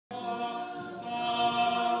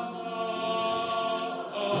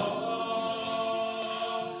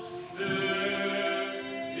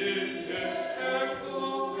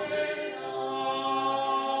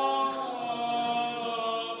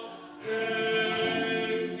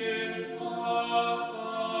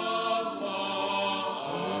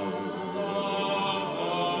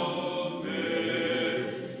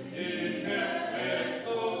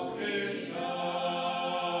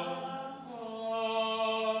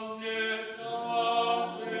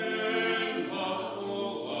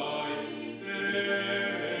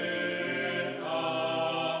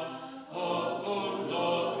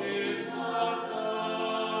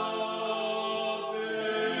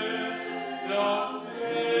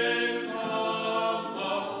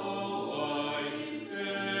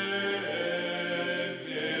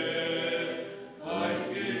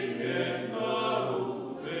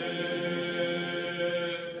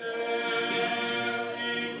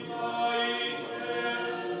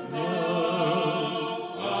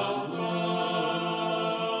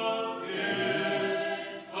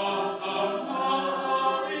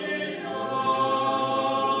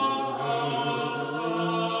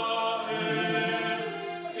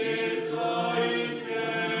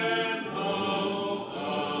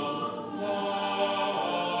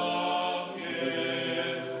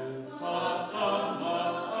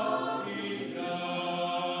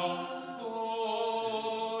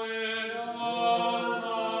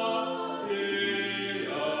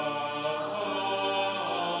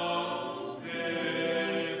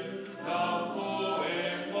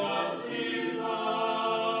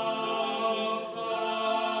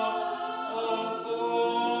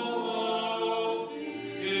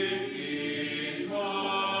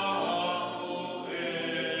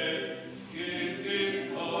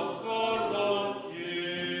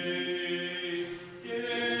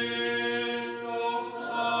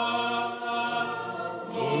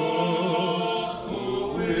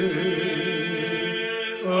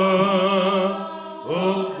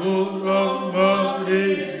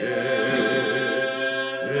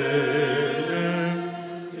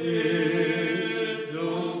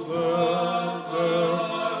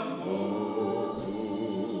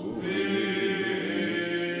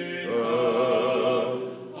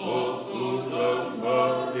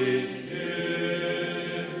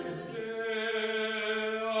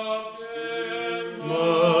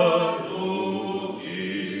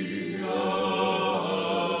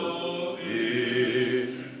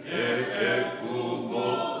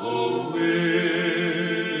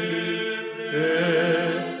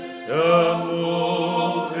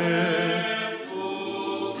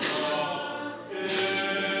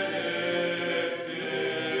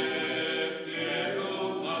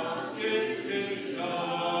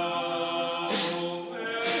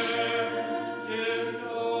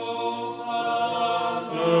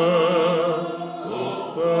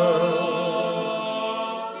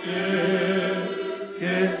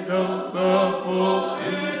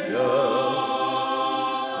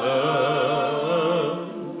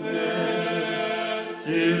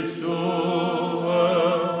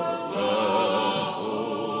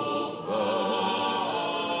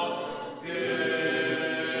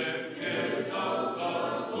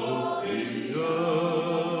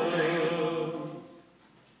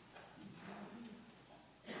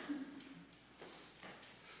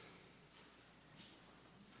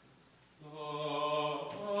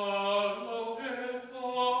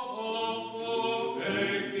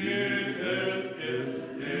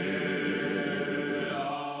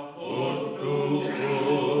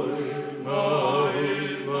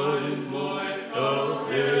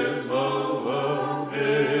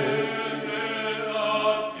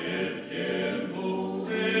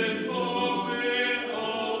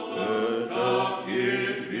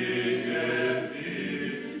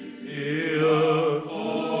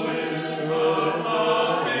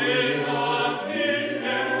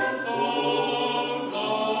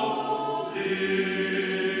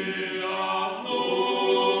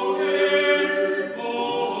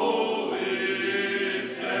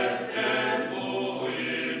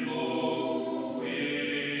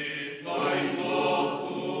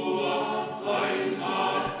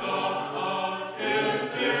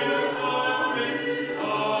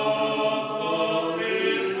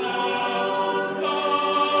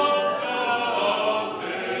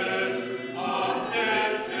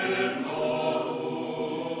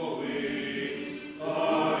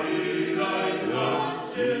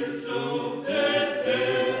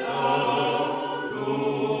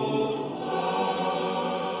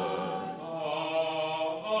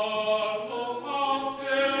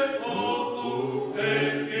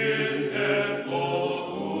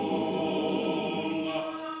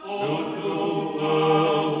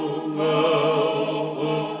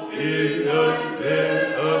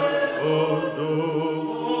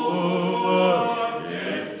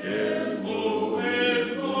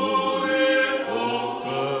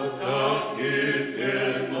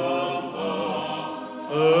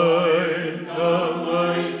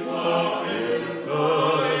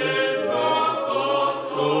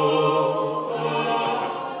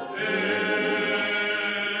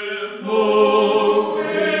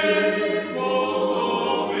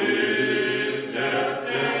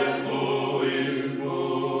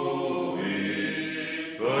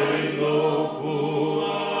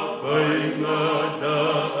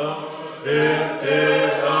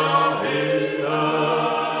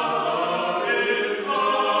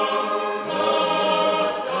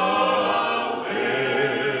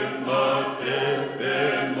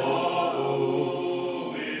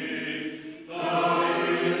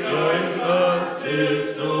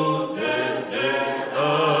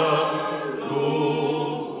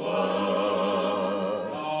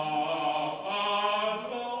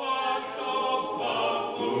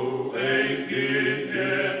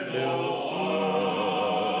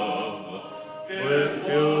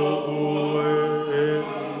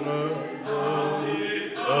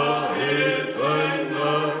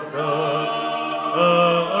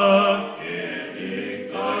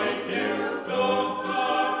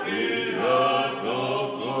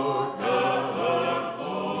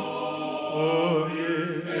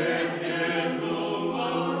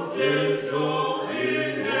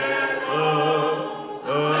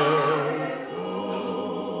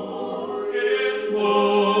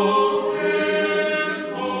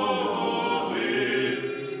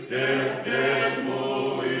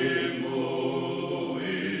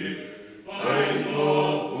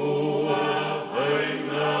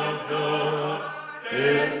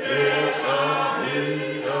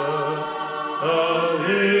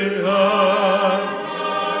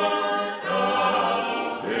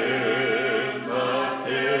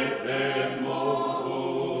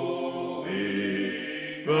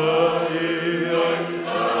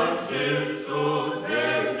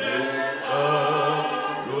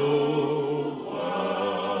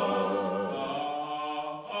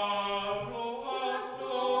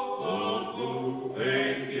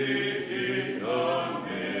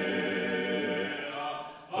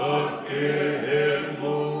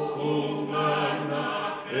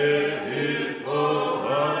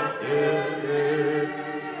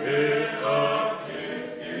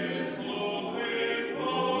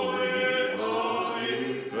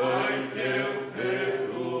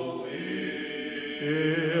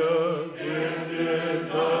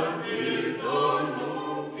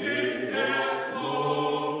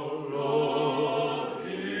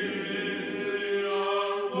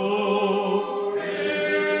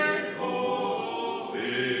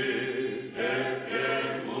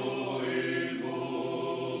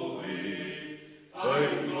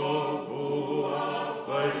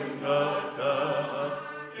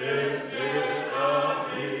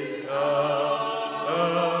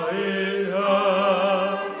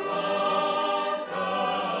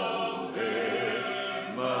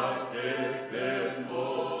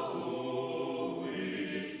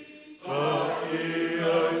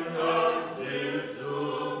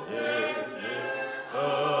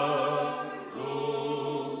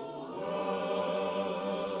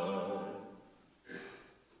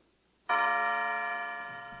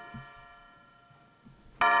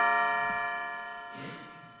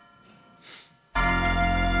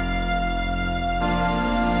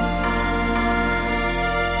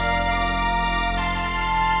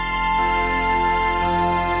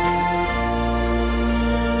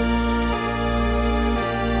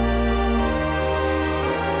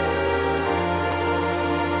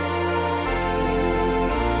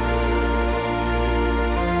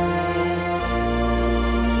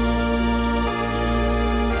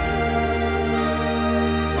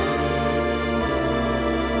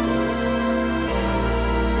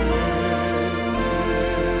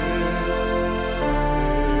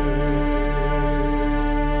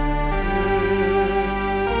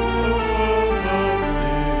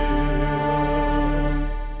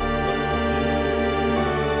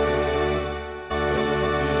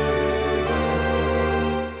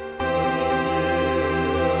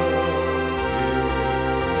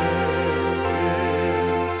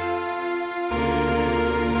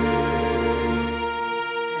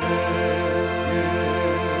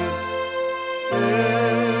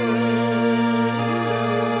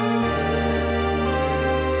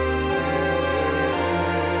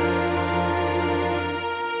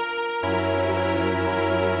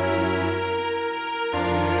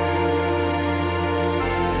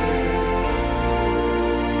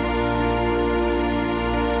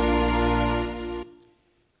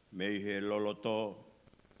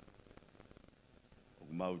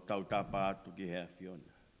mau tau tapa atu ki hea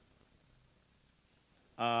Fiona.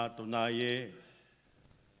 A tona ye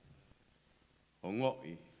o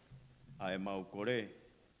ngoi a e mau kore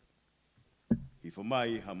i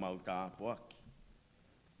whamai ha mau tāpo aki.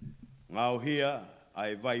 Ngau hia a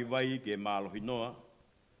e vai vai ke mālohi noa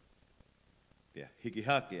pia hiki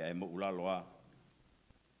hake a e mo ulaloa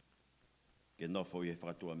ke nofo i e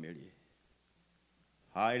whakatua meri.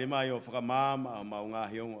 Haere mai o whakamāma o mau ngā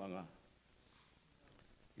hiongo anga.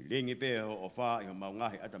 I lingi pe o wha i ho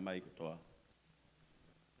maungahi ata mai katoa.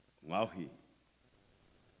 Ngauhi.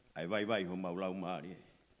 Ai vai ho maulau maari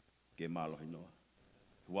ke malohi noa.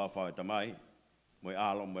 Hua wha e tamai. Moi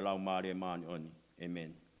alo mo lau maari e maani oni.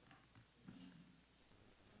 Amen.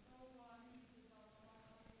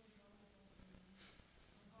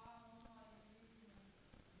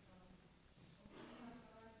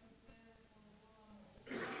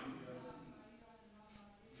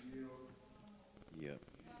 Yeah.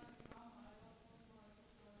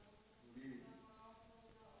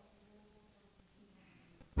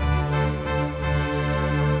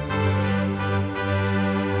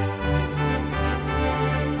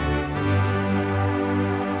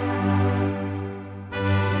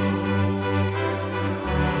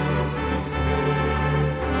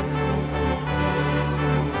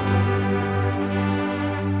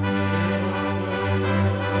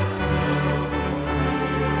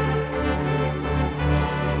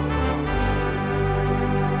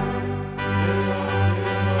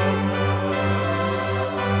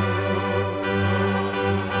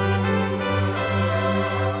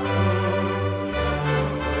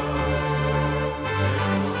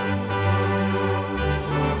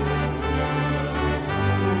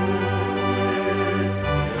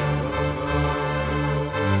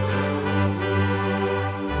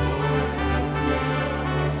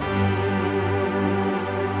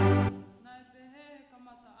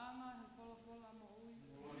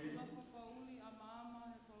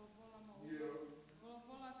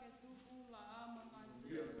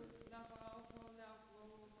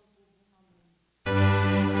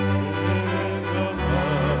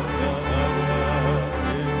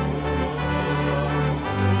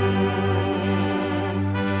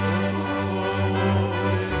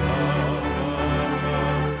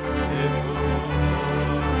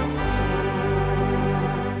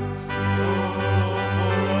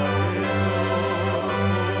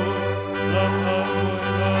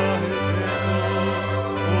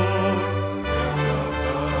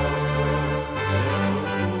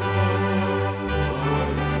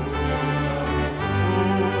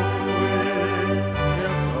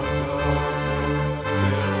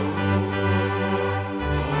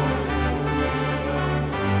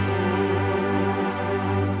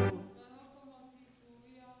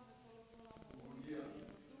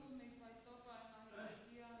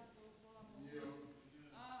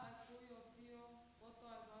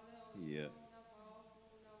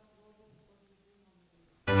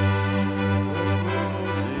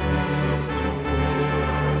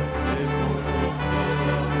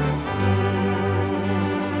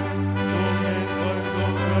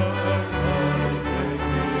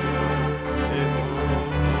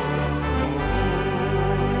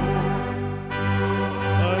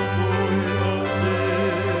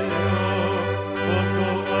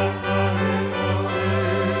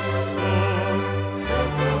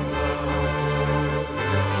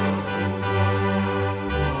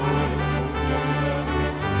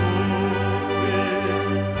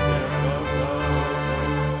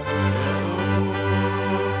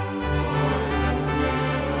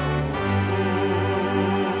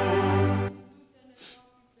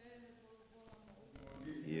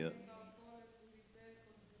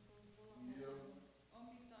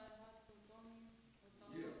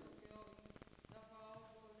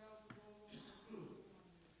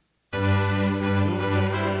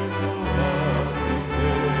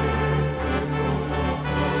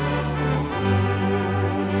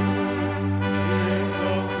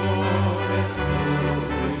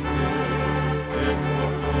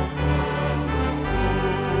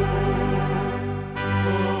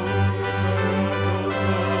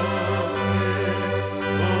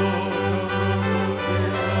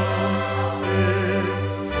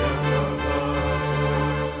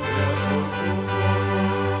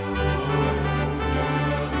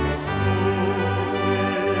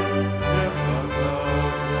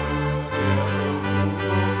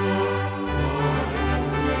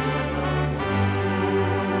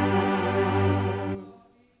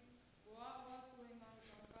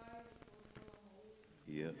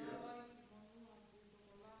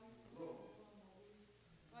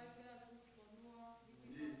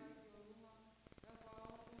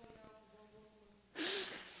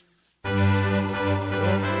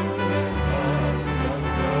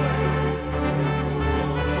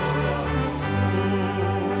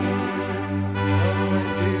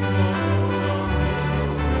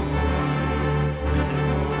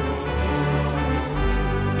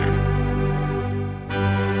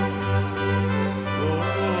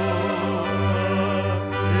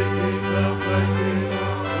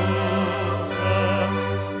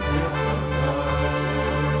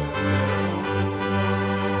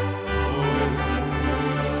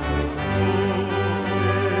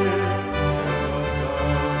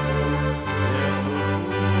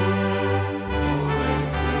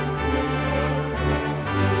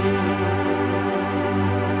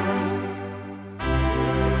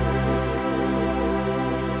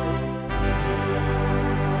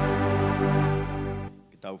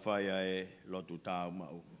 whaia e lotu tāu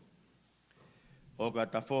mau. O ka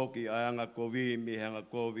tafoki a anga kovi mi hanga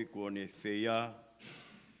kovi ko ne whia.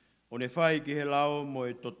 O ne whai ki he lau mo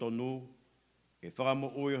e totonu, e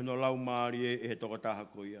whakamo ui no lau maari e he tokataha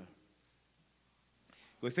ko ia.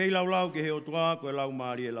 Koe whei lau lau ki he otua koe lau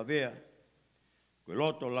maari e la vea. Koe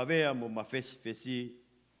loto la vea mo ma fesi,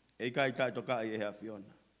 e kai tai toka i e hea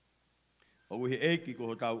whiona. O uhi eiki ko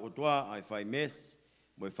ho tau otua ai whai mes,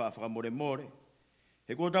 mo e whaafaka more.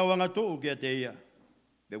 He ko tau anga tuu kia te ia.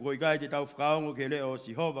 Pe ko i kai te tau whakaongo ke leo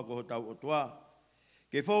si hova ko ho tau otua.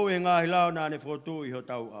 Ke fōu e ngāhi lao nā ne whotu i ho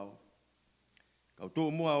tau au. Kau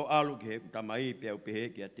tū mua o alu ki he tamai pe au pehe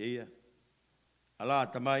kia te ia. Ala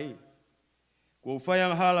tamai. Ko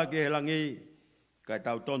whaianga hala ke he langi, kai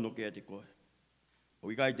tau tonu kia te koe.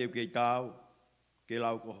 O i kai te kei tau, ke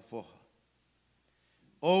lau ko foha.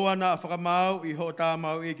 O ana whakamau i ho tā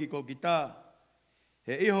mau iki ko ki tā.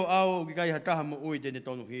 He iho au ki kai hataha mo ui tene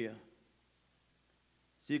tonu hia.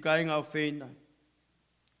 Si kai ngau whina.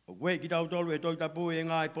 O kwe ki tau tolu e toi tapu e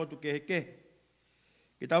ngā i potu ke he ke.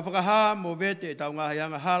 Ki tau whakaha mo vete e tau ngā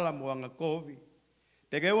anga hala mo anga kovi.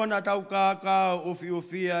 Te ke wana tau kākau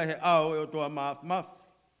ufi he au e o toa maf.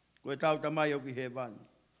 Ko e tau tamai o ki he vani.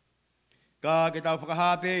 Ka ke tau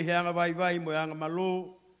whakaha pe he anga vai mo anga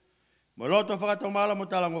malu. Mo loto whakatomala mo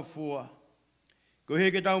talango fua. Ko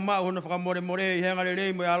he ke tau maa hona whakamore i henga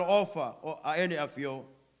le mo e alo ofa o a ene a fio.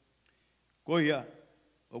 Ko ia,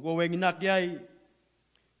 o ko wengi naki ai,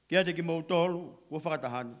 kia te ki mou tolu, ko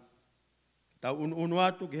whakatahani. Tau unu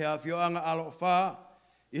atu ki he a fio anga alo ofa,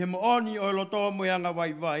 i he mo oni o loto mo e anga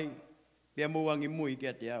vai, pia mo wangi mui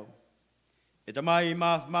kia te au. E tamai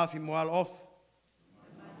mafi mo alo ofa.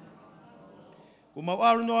 Ko mau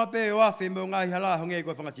alu noa pe o afe mo ngai hala honge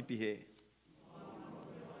ko whangasipi he.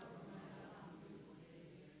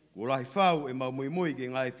 Ko lahi whau e mau mui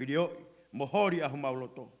ki ngai whirio mo hori ahu mau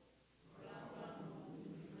loto.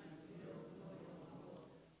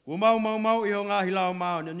 Ko mau iho ngahi lao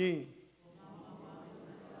mau ni.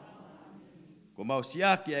 Ko mau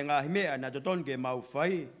siaki e ngahi mea na toton ke mau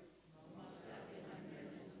whai.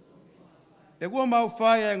 Pe kua mau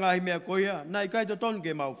whai e ngahi mea koia, na i kai toton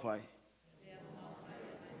ke mau whai.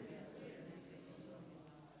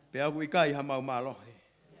 Pe aku i kai ha mau malohe.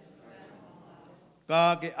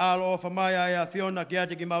 Ka ke alo o whamaia e a whiona ki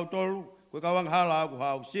ate ki mau tolu, koe kawang hala aku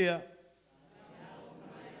hau sia.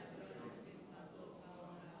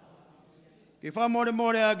 Ki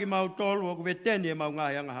whamore a ki mau tolu, aku veteni e mau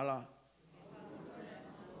ngahi anga hala.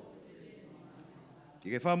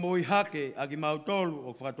 Ki ke whamoi hake a ki mau tolu,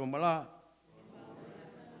 o whakatomala.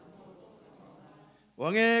 O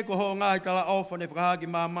ange ko ho ngahi tala ofa ne whakaha ki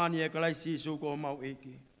mamani e kalai sisu ko mau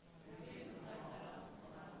iki.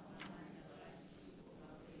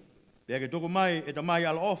 Pea ke toko mai e ta mai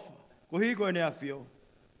ala ofa, ko hiko e ne a fio.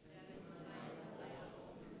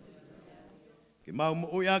 Ke mau mo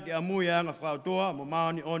ui ake a mui e anga whakautoa, mo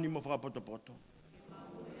maani oni mo whakapoto.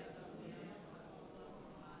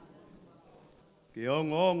 Ke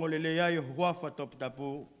ongo le le ai huafa top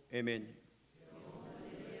tapu, amen.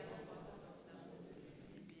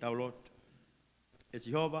 Tau lot. E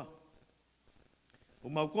si hova. O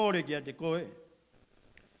mau kore ki a te koe.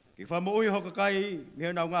 Ki whamo ui hoka kai, mi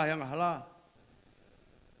hau nau ngahi anga hala.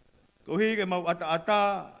 Ko hi ke mau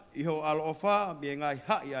ata, iho alo ofa, mi e ngai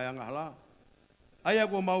hai ai anga hala. Aia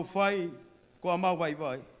ko mau whai, ko a mau vai.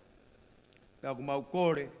 Pea ko mau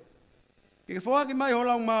kore. Ki whaaki mai ho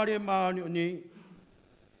lau maari e maani o ni.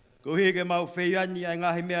 Ko hi ke mau wheiani ai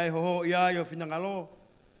ngahi mea i hoho i ai o whinangalo.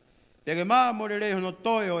 Pea ke maa mo re hono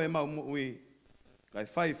toio e mau muui. Kai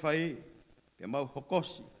whai, pea mau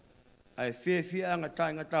hokosi. Ai whewhi anga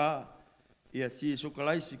taingata ia si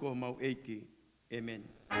sukalaisi ko mau eiki. Amen.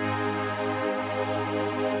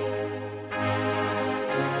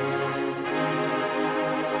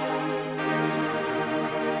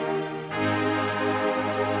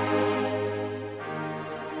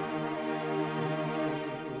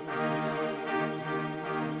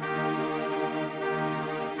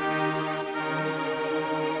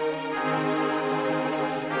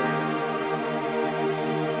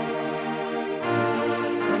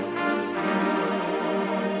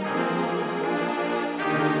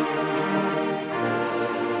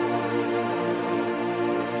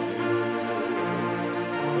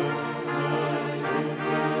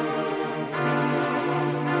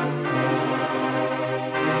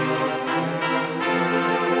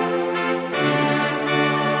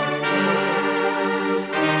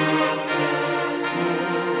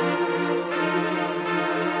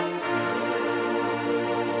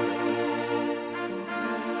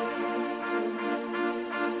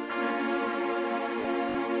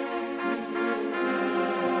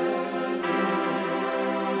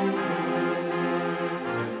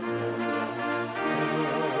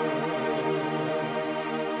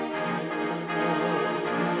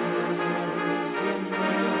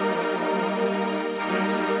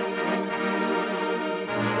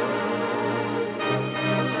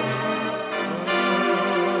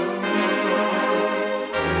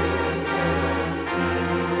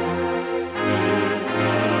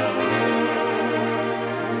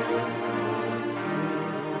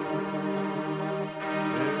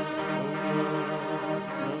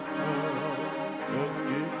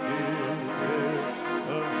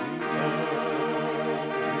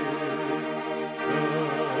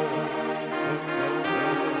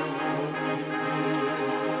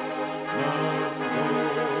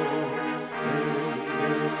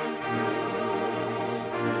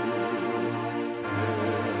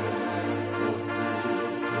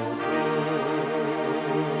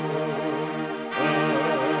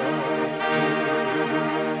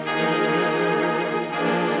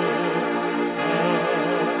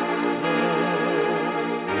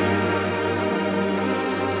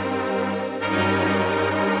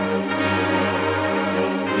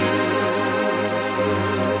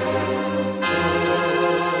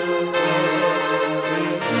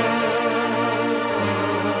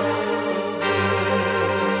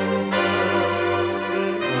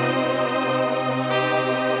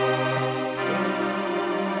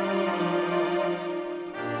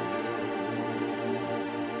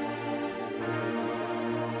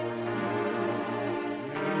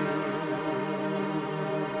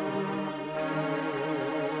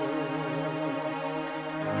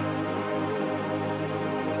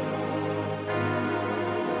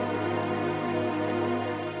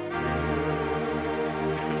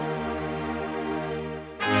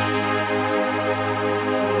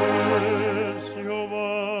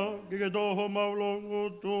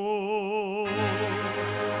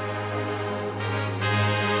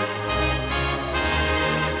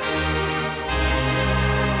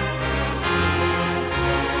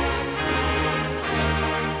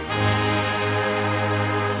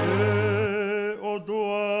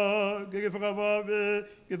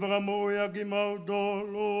 ki whakamoia ki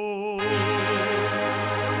mautolo.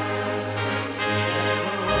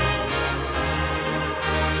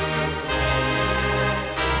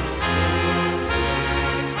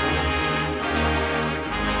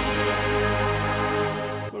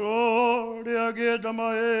 Gloria ki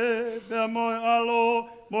tamae, pea moe alo,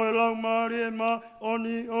 moe lau maari e ma,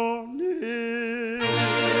 oni oni.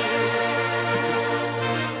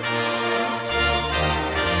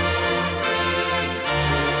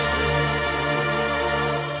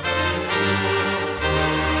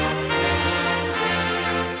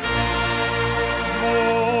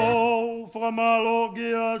 Whakamalo ki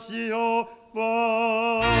a Sihowa.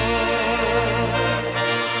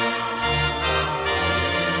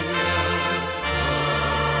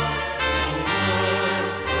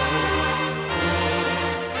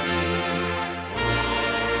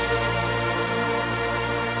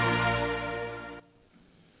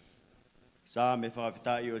 Sa me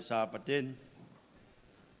whakawhitai o SAPATE.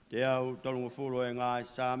 Te au tolunga fulo e ngā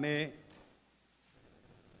sa me.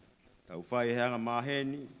 Tau whai heanga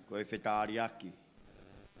maheni, ko e whetari aki.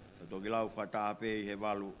 Tau toki lau whatape i he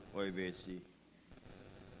walu o e vesi.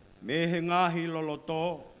 Me he ngahi lolo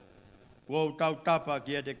tō, kua tau tapa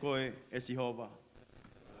ki e te koe e Sihowa.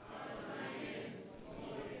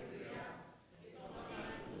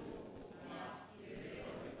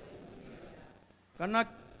 Kana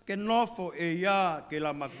ke nofo e ia ke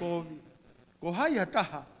la makovi, ko hai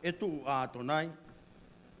hataha e tuu ātonai.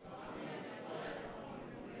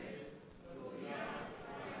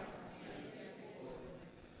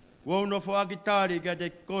 Kua nofo akitari kia te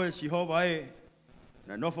koe Sihowa e,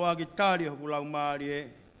 na nofo akitari hoku lau maari e,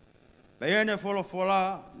 pe ene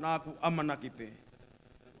wholofola nā ku amanaki pe.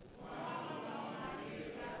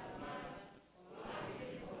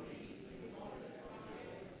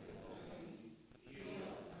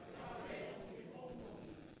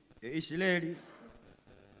 E Isileri,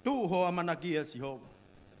 tū ho amanaki a Sihowa.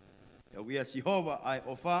 E wia Sihowa ai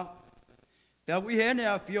ofa, pe awi hene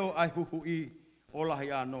a fio ai huhui o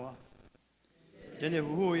lahi anoa. Tene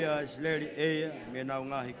huhui a Isileri eia, me nau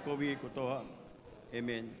ngahi kovi kotoha.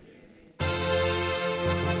 Amen.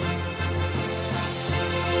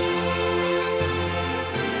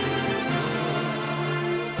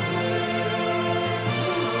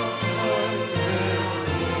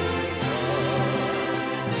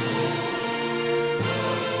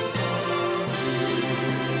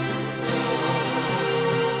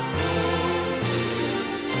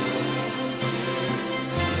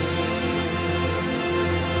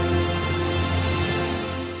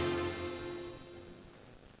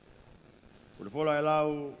 Fola e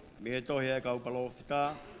lau, me he tohi e kau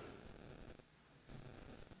palofita.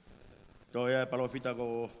 Tohi e palofita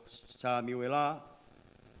ko sa miwela.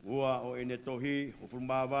 Ua o ene tohi, o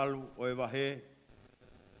fulmawalu, o e wahe.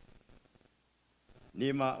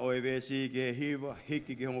 Nima o e vesi ke hiwa,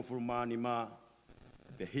 hiki ke hongo fulma nima.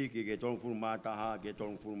 Pe hiki ke tolong fulma taha, ke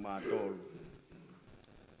tolong fulma tolu.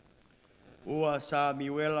 Ua sa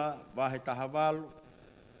miwela, wahe taha walu.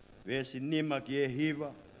 Vesi nima ki e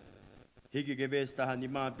hiwa. Hiki ke vesi taha ni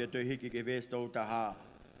maa pia toi hiki ke vesi tau taha.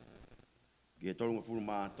 Ke tolunga fulu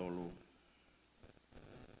maa tolu.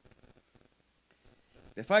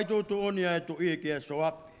 Pe whai tōtu onia e tu ie ke a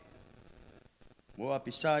soape. Mo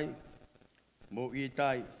apisai, mo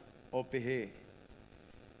itai, o pehe.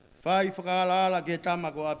 Whai whakaala ke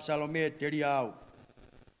tamako Absalome te ri au.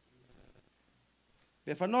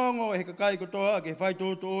 Pe whanongo e kakai kotoa ke whai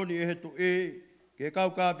tōtu oni e he tu ie ke kau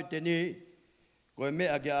kāpi te ni. Ko e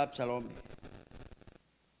mea ki a Absalome.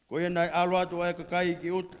 Ko e nai aluatu ai kakai ki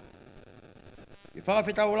uta. Ki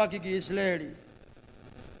whakawhetau laki ki Israeli.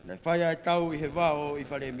 Nai whai ai tau i he wao i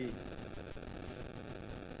wharemi.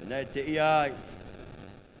 E nai te ia ai.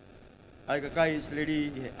 Ai kakai Israeli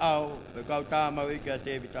i he au e kau tāmau i ki a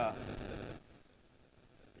te vita.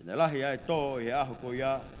 E nai lahi ai tō i he aho ko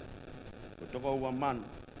ia. Ko toko ua manu.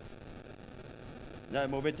 Nai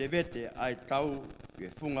mo vete vete ai tau i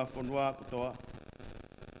he funga whanua kotoa.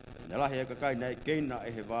 Nā lahi e kakai nei keina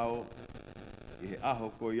e he wao, i he aho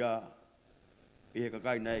ko ia, i he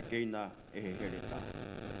kakai nei keina e he hereta.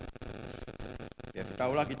 E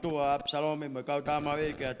whitau laki tua Absalome mo kau tāmau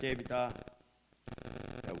e ke a te vita.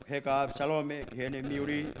 E heka Absalome ki hene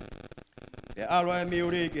miuri. E aloa e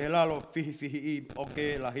miuri ki he lalo fihi fihi i oke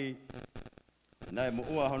lahi. Nai mo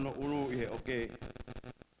ua hono uru i he oke.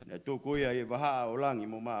 Nai tūkuia i wahaa o langi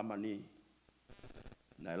mo maa mani.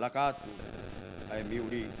 Nai laka atu ai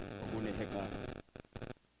miuri. Kune heka.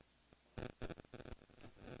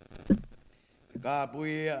 Ka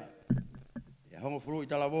puia, e hongo furu i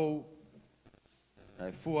tala wou,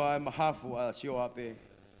 e fua e mahafu a sio ape,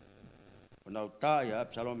 o Nau tā ia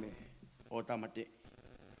Absalome o tamate.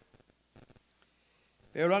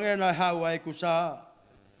 Pe olange na hau ai kusa,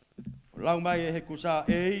 lau mai e he kusa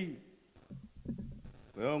ei,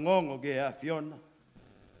 koe o ngongo ke a Fiona,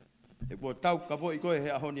 e kua tau kapo i koe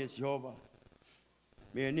he ahoni e Sihova,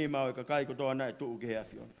 me ni mau e kakai kotoa na e tuu ke he a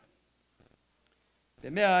Fiona. Pe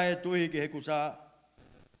mea e tui ke he kusa,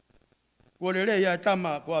 kua le ia e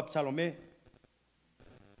tama ko Absalome,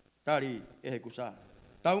 tari e he kusa.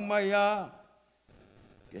 Tau mai a,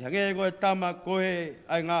 ke hange koe tama koe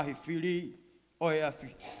ai ngahi fili, oe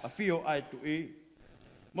a fio ai tui.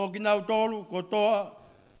 Mo ki nau tolu kotoa,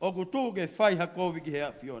 o kutu ke whai hakovi ki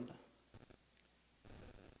hea Fiona.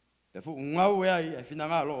 E fu ngau e ai, e whina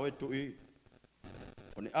ngalo o e tui.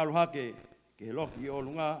 O ne aluhake ke he loki o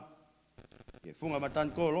lunga, ke funga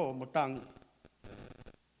matan kolo mo tangi.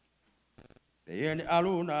 E ia ne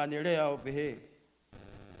alu na ne rea o pehe,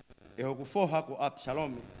 e hoku foha ko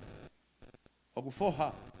Absalome. Hoku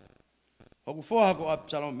foha ko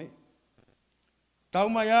Absalome. Tau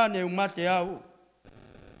mai a ne umate au,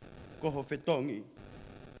 koho fetongi,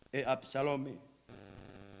 e Absalome,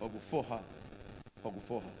 hoku foha.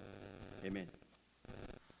 Amen.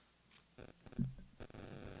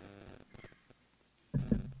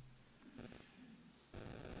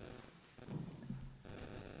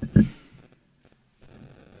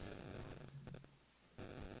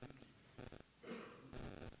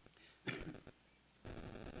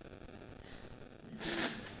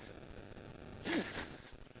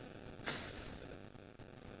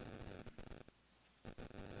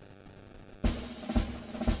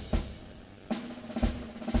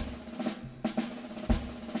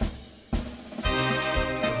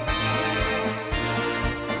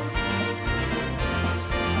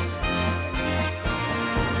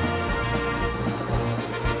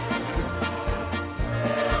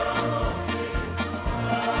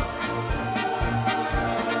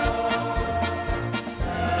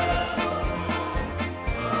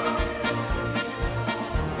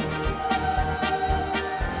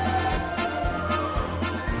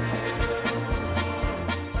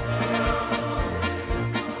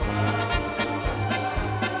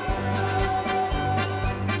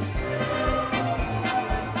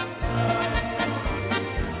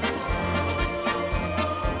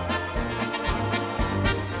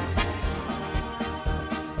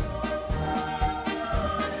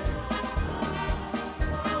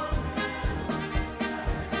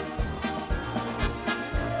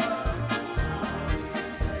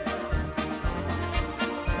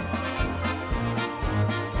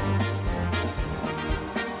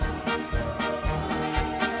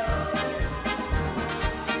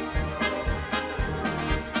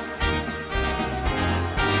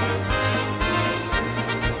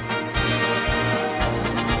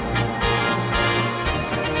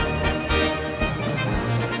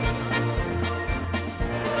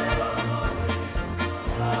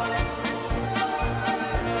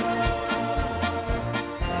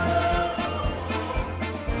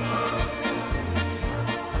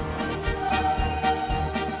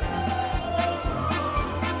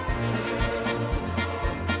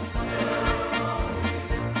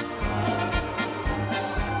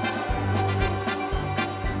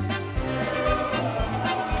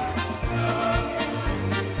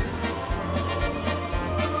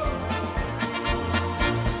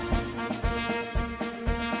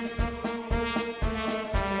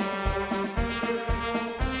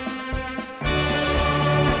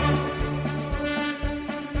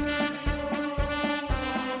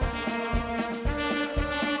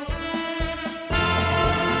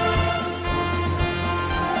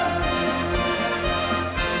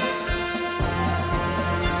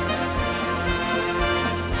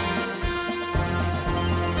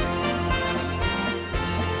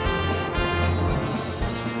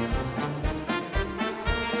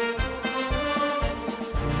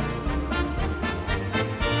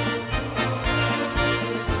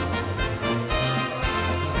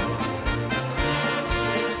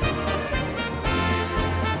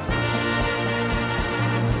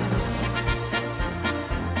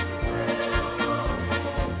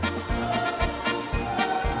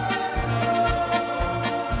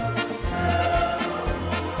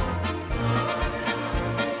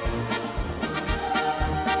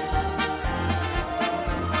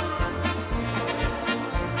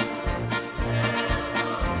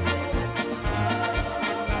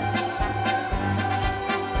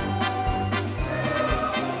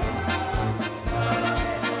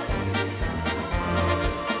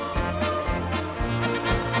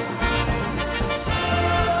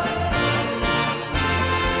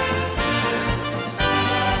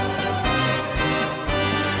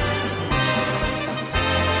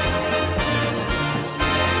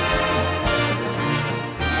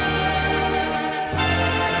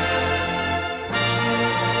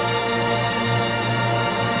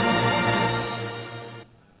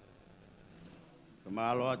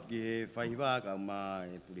 at ki he whaihiwa ka ma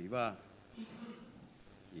e purihiwa.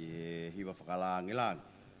 I he hiwa whakalangilang.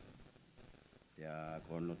 Ia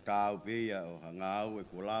kono tau pia o hangau e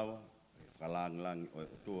kulawa. Whakalangilang o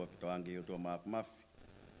tua pitoangi o tua makumafi.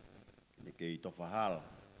 Ni ke i tofa hala.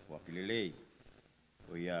 Kua kilelei.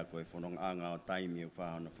 O ia koe whanonga anga o taimi o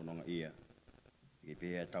whahana whanonga ia. I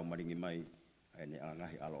pia tau maringi mai. Ai ne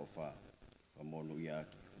angahi ala o wha. Whamonu ia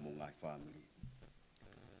ki mo ngai family.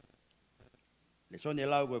 Le sone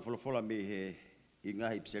lau koe wholofola me he i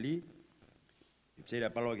ngahi pseli. I pseli a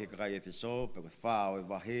palo ke kakai e wheso. Pe koe wha o e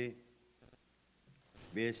wahe.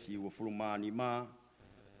 Vesi ua fuluma ni ma.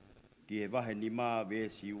 Ki he wahe ni ma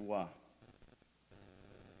vesi ua.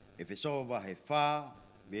 E wheso wahe wha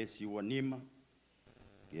vesi ua nima.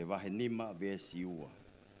 Ki he wahe nima vesi ua.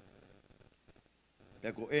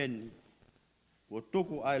 Pe ko eni. Ua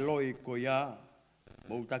tuku ai loi ko ia.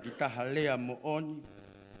 Mo utaki taha lea mo oni.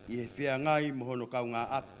 I he whea ngai mo hono kau ngā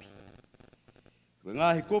api. Koe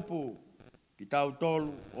ngahi kupu ki tau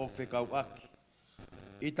tolu o whe kau aki.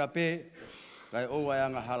 I tape kai oua e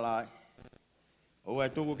anga halai. Oua e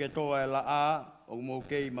tuku ke toa e la a o mou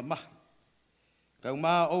kei mamahi. Kau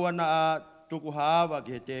maa oua na a tuku haawa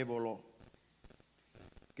ki he te bolo.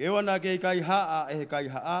 Ke oua na kei kai haa e he kai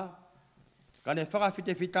haa. Kane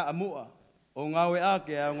whakawhite whita a mua. O ngawe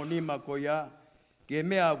ake a ngonima ko ia. Ke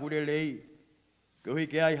mea kure lei. Ke hui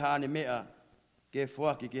ke ai haane mea, ke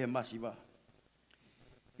fuaki ke he masiwa.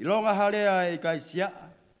 I longa harea e kai sia,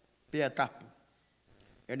 pea tapu.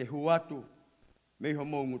 Ene huatu, meiho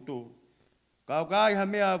mou ngutu. Kau kai ha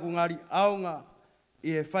mea ku ngari aunga, i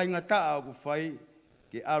he whainga taa ku whai,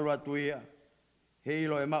 ke alua tuia. He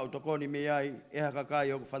ilo e mau tokoni me ai, e haka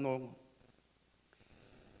kai o ku whanonga.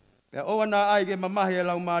 Pea oa na ai ke mamahi e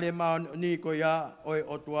lau maare maa ni ko ia, oe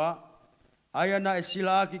otua. Ai ana e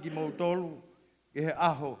sila aki ki mou tolu, ke he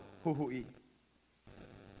aho huhui.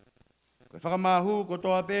 Koe whakamahu ko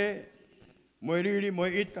toa pē, moe riri,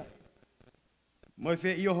 moe ita, moe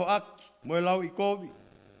whe ioho aki, moe lau i kovi,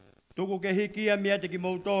 tuku ke hikia mea te ki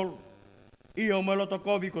mou tolu, iho moe loto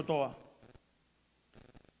kovi ko toa.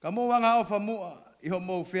 Ka mou wanga ofa mua, iho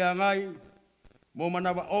mou whea ngai, mou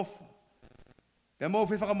manawa ofa, pe mou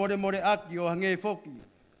whe whakamore more aki o hange foki,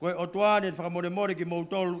 koe o tuane whakamore more ki mou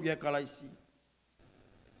tolu i a kalaisi.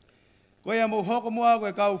 Koe a mou hoko mua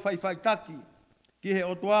koe kau whai taki, ki he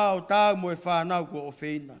otua o tāu mo e whānau ko o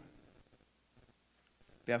whina.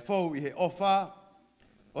 Pea fau i he ofa,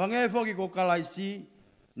 o hange foki ko kalaisi,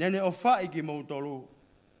 nene o whai ki mou tolu,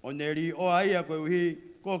 o neri o aia koe uhi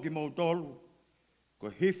ko ki mou tolu,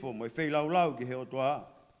 ko hifo mo e whai lau ki he otua,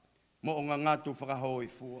 mo o ngangatu whakahau i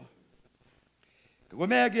fua. Ko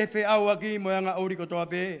mea ki he whai au aki mo e anga uri ko toa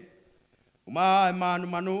pē, umaa e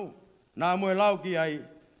manu, nā mo e lau ki ai,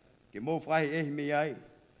 ke mou whahi ehi mi ai.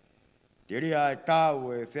 Te ria e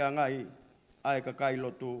tāu e whea ngai, ai kakai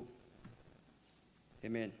lotu.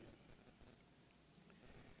 Amen.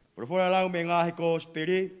 Profora lau me ngahi ko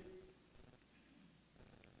spiri.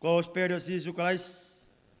 Ko spiri o Sisu Christ.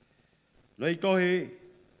 Noi tohi,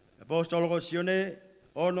 apostolo ko sione,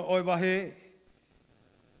 ono oi wahe.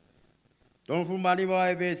 Tonu fulmani wa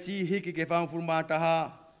e be si hiki ke whang fulma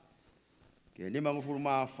taha. Ke nimangu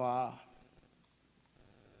fulma wha.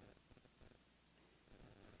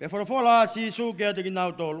 Pe wholofola si su ke ate ki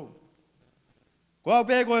nau tolu. Ko au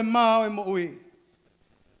pe koe mao e mo ui.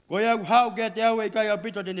 Koe au hau ke ate au e kai au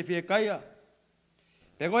pito tene whie kaia.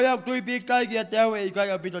 Pe koe au tui pik tai ki ate au e kai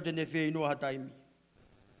au pito tene whie inua hataimi.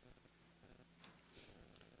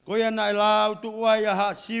 Koe ana e lau tu uai a ha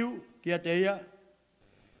siu ki ate ia.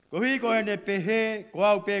 Ko hui koe ne pehe, ko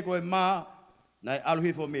au pe koe maa, na e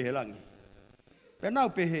aluhifo mehelangi. Pe nau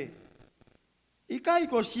pehe. I kai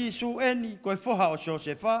ko si su eni koe foha o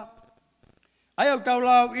Josefa. Ai au tau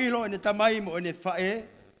lau ilo ene tamai mo ene whae.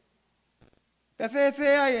 Pe whewhe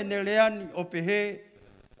ai ene leani o pehe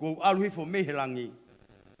ko aluhifo mehelangi.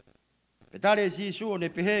 Pe tare si su o ne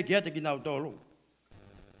pehe ki ate ki nau tolu.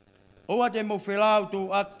 Oa te mo whelau tu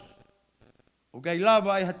aki. O kei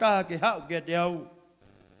lava e hataha ke hau ki ate au.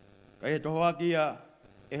 Kai he toho aki a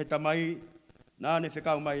e he tamai nāne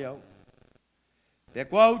whekau mai au. Te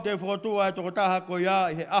kuau te whokotua e toko taha ko ia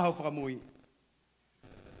i he aho whakamui.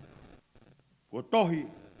 Ko tohi,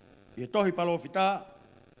 i he tohi palo whita.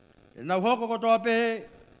 E nau hoko ko toa pehe,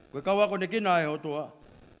 koe kau ako ne kina e hotua.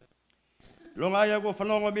 Longa ai ako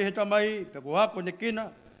whanonga mi he tamai, pe ko ako ne kina,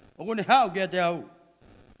 o kone hau kia te au.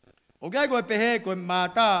 O kia koe pehe koe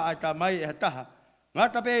mātā ai tamai e hataha.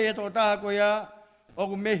 Ngata pehe e toko taha ko ia, o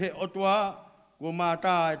ku mehe otua, ko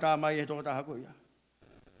mātā ai tamai e toko taha ko ia.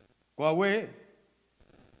 Kua we,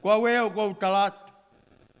 kua we o kou talatu.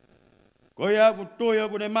 Ko ia ku tui o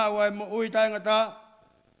kune mau ai mo ui tainga ta,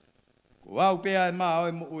 Ko au pea e maa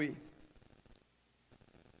oi mo ui.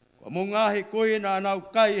 Ko mo ngahi kui na anau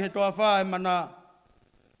kai he toa whae mana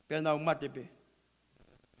pia nau mate pe.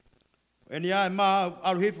 E ni ai maa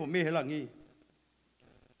aluhifo me he langi.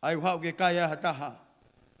 Ai uhau ke kai aha taha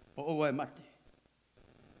o oa e mate.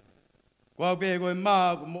 Ko au pea koe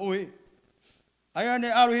maa ko mo ui. Ai ane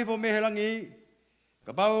aluhifo me he langi.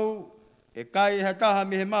 Ka pau e kai aha taha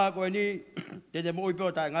me he maa koe ni te te mo ui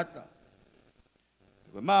peo tae ngata.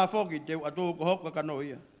 Koe maa foki te atu ko hoka kano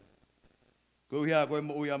ia. Koe hia koe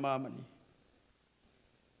mo ui a mamani.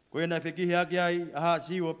 Koe na whikihi aki ai aha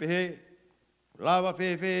siwa pehe. Lava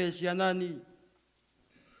fe sianani.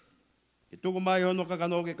 E tuku mai hono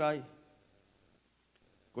kakano ke kai.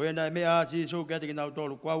 Koe na mea si so kia teki nau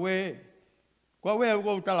tolu. Kua we au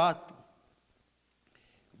kou tala atu.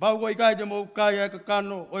 Pau koe kai te mo kai ai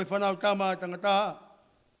kakano. Oi whanau tama tangata.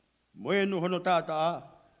 Moenu hono tata a.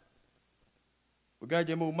 Koe kai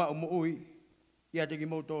te mo mau mo ui. Ia teki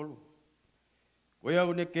mo tolu. Koe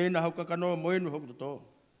au ne kena hau kakano moenu hoku toto.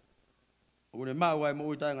 Koe ne mau ai mo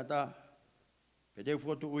ui tangata. Pe te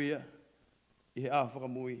ufotu uia. Ihe aho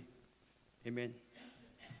whakamui. Amen.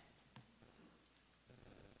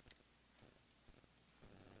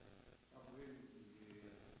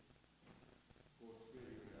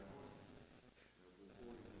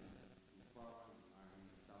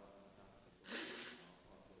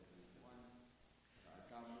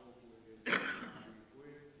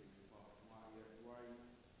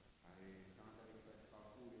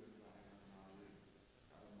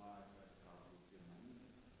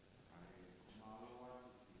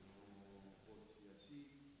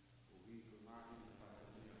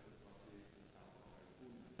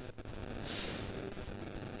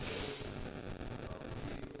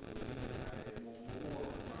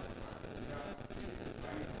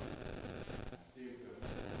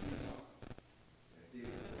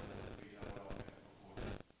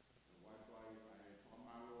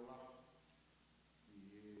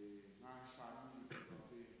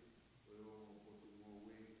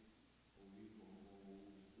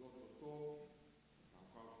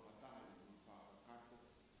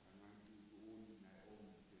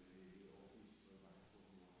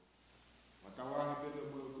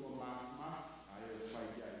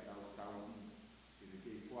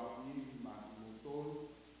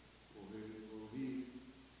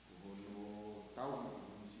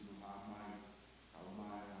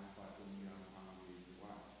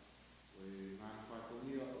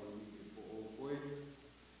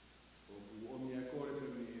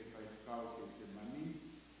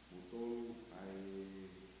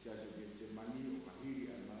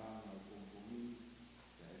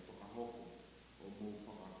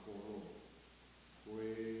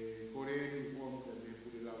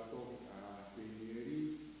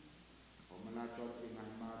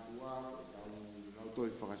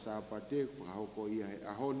 SAPATE whakahoko ia he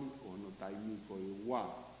ahoni o no taimi ko i wā.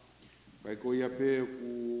 Pai ko ia pe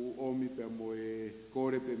ku omi pe mo e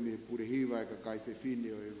kore pe me purehiwa e ka kai whiwhine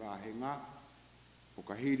o e wāhenga. O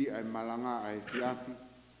ka hiri ai malanga ai fiafi.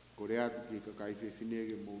 Ko rea atu ki ka kai whiwhine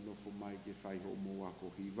ke mo nofo mai ke whai ho mo wako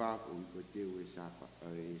hiwa ko i koe teo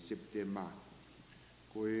e Septemba.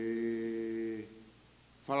 Ko e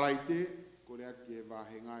whalaite ko rea atu ki e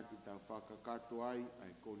wāhenga ki tau whakakato ai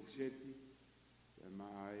ai konseti.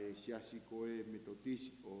 Ma e siasi koe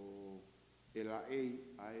metotisi o ela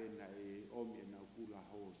ei ae na e omi e nau kula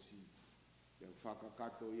hosi. Ia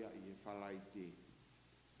whakakato ia i e whalaite.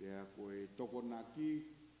 Pea koe toko naki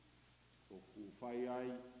o ku whai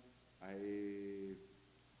ai ae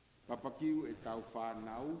papakiu e tau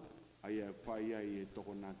whanau ai e whai ai e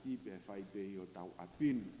toko naki pea whai pehi o tau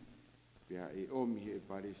apinu. Pea e omi he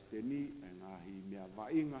paresteni e ngahi mea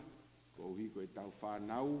vainga ko hiko e tau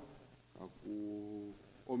whanau aku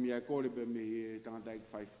omi ai kore pe me e tangata i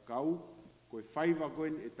whai whakau, koe whaiva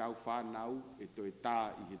koen e tau whanau e toi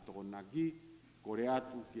tā i he tokonaki, kore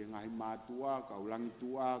atu ki e ngahi mātua, kau langi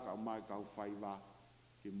tua, kau mai kau whaiva,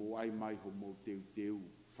 ki mo ai mai ho mo teu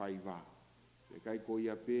whaiva. E kai ko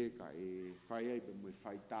ia pe ka e whai ai pe mo e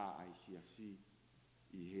whai tā ai siasi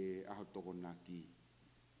i he aho tokonaki.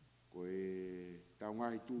 Koe tau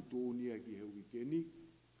ngahi tūtu unia ki he wikeni,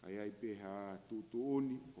 ai ai pe ha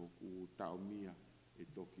tutuoni o ku taumia e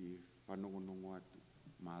toki whanongonongo atu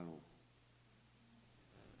malo.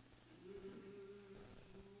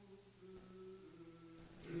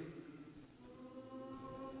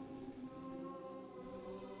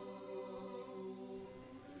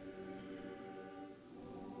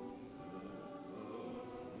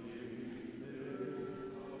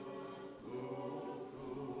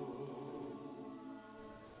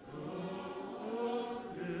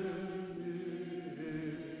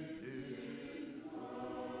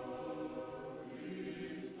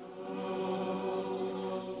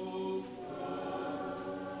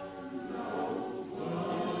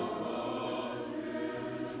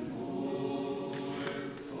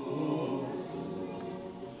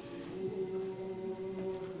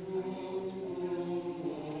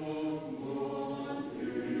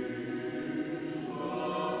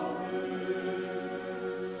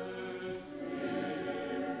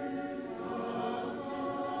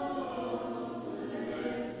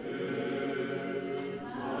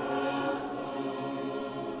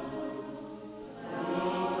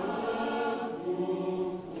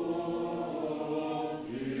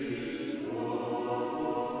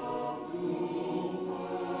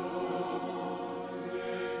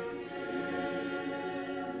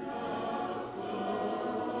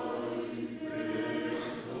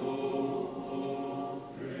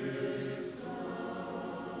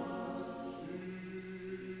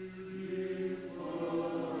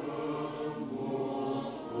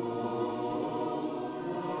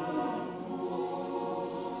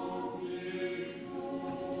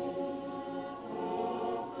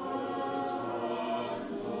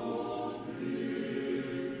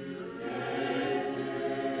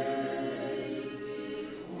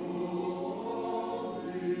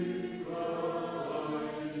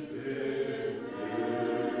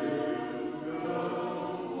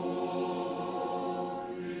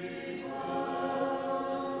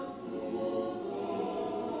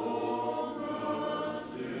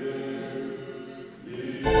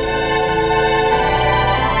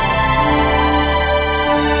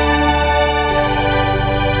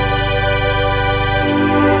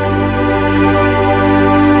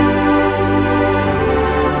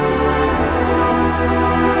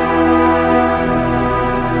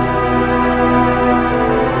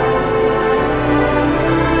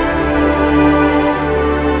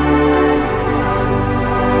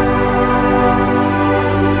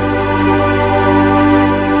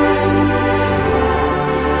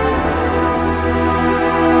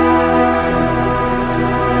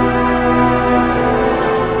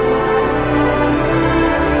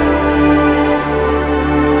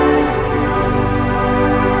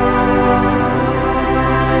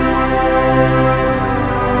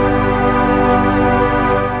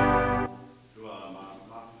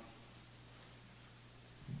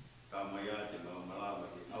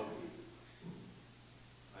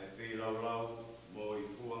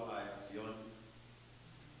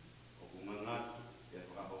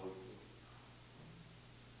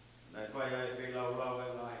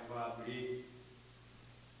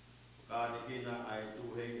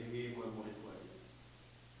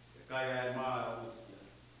 kaya e maa usia.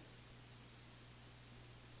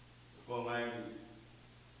 Ko ngai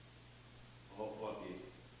hoko ki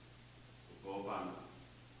ko bana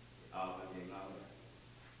a ki ngau.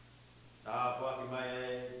 Ta ko ki mai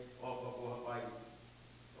o ko hapai.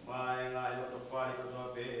 Mai ngai lo to pai ko to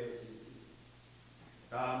pe si.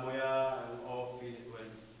 Ta moya o fi ko.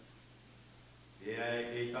 E ai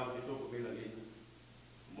ke tau te toko pila ki.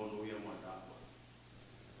 Monu ia mo ta.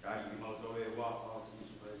 Kai ki mau to e wa pa si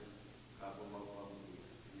space. Ka ko mau pa ni.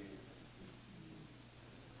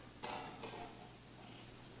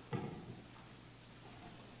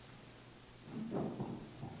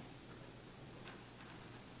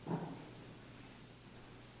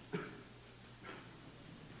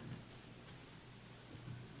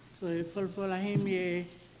 So e whalwhala hemi e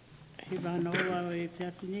he whanoa o e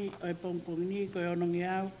whiawhini, o e pongpongni, ko e onongi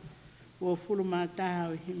au, o fulu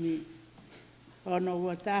mātaha o hemi. Ono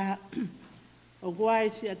ua taha, o guai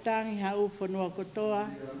si atangi ha uwhanua kotoa,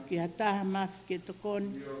 ki ha taha mawhi ke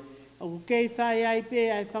tokoni, o ku kei whai ai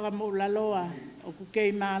pe ai whakamulaloa, o ku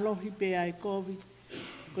kei mālohi pe ai COVID.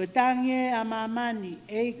 Ko e tangi e a mamani,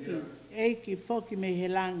 eiki foki me he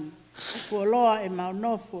langi, kua loa e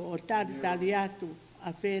maunofo o tali atu,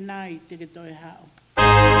 a whenai te ke toi hao.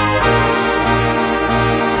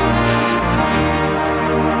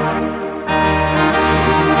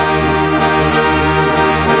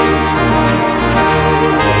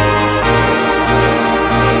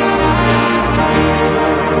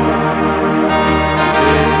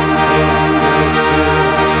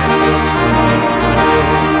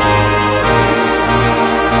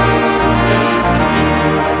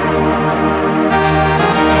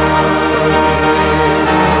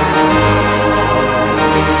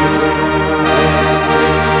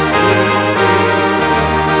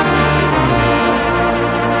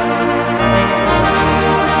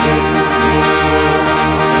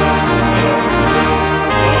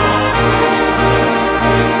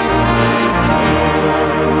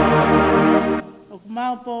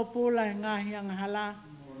 Pōpula he ngahi angahala,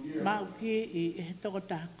 mau ki I he toko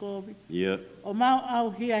taha COVID. O mau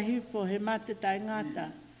au hia hifo he mate tai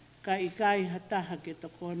ngata, ka I kai hataha ke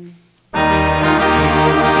tokoni.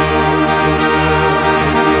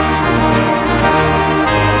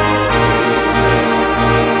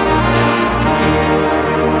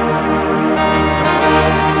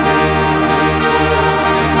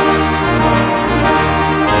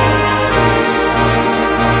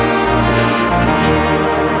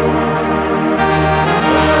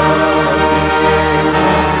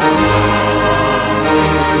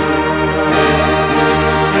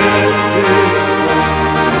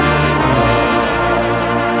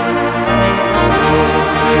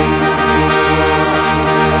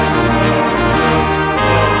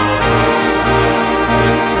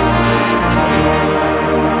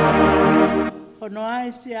 Hono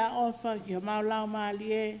ai si a ofa ki ho mau lau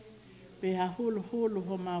maali e, pe ha hulu hulu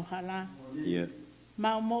ho mau hala.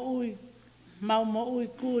 Mau mo ui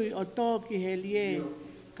kui o tōki he lie,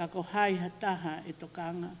 ka ko hai hataha e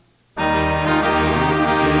tokanga.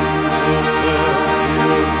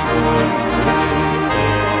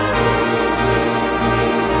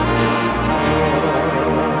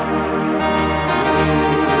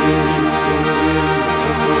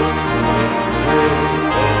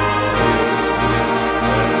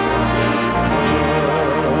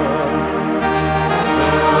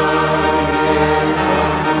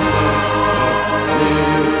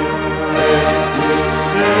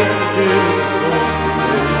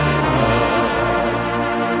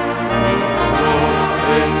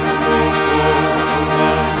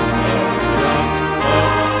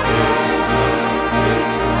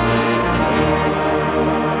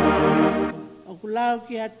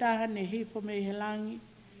 Ki hataha ne hifo me he langi,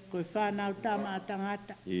 ko I whanau tama a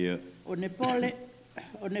tangata. O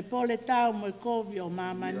ne pole tau mo I kovi o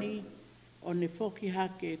mamani, o ne foki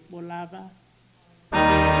hake ko lava.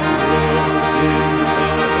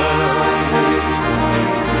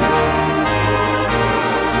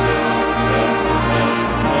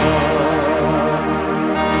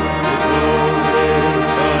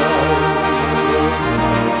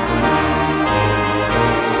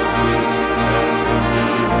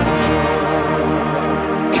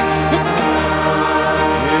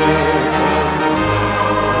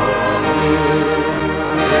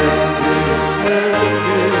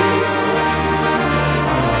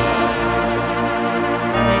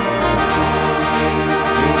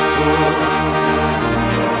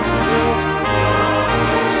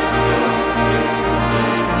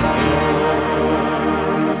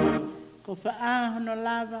 Ko whaahono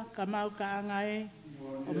lava ka mau ka anga e,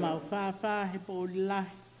 o mau whaawha he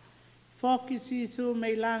pōlilahi. Foki si su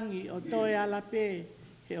mei langi o toi ala pe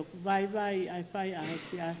he o vai vai ai whai a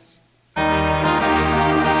hoti asi.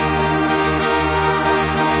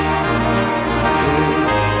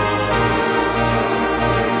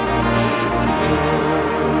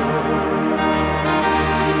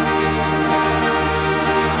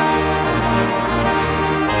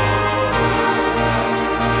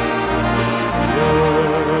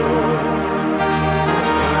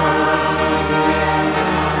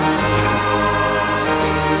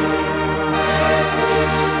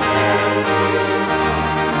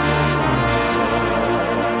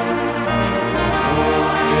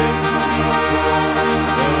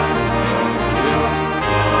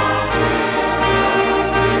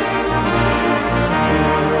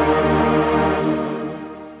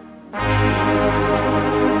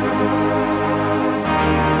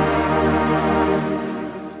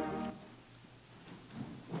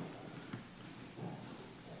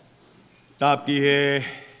 Tāpki he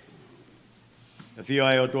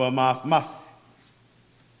whiai o tua maf.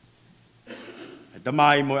 E ta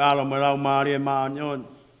mai mo alo mo lau maari e maani on.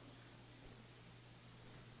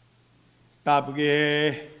 Tāpki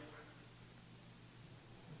he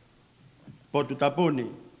potu tapuni.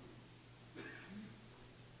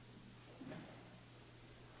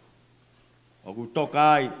 O ku toka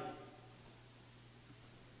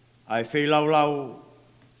ai whi lau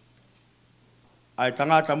ai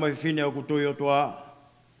tangata mo whine o kutui o tua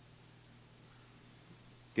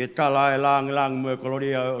ke tala e lang mo e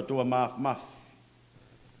koloria o tua maf.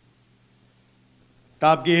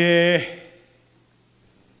 Tāpki he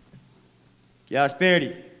ki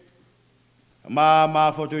asperi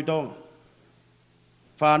ma fotu i tonga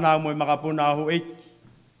whanau mo i makapuna ahu eiki.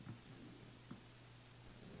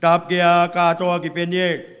 Tāpki a katoa ki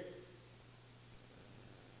penieri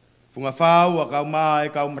funga whau a kau maa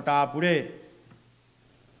e kau matāpure.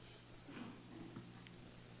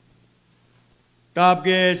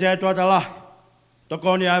 Tāpki se tuata lahi,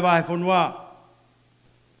 tokoni ai wahe whunua.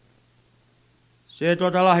 Se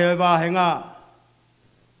tuata lahi ai wahe ngā.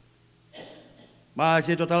 Maa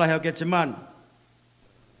se tuata lahi o Getsemani.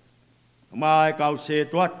 Maa e kau se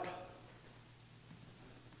tuata.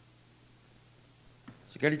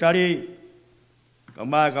 Sekeritari, kau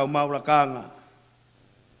maa e kau maula kanga.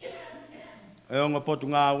 E onga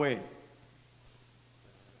potu ngā we.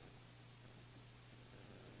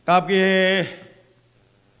 Tāpki he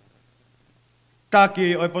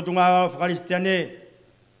taki o potu ngā whakaristiane,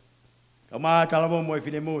 ka maa talamo mo e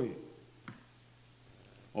whine mui.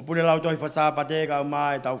 O pune lau tohi SAPATE ka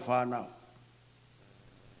maa e tau whanau.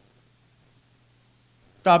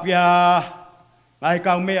 Tāpki a ngai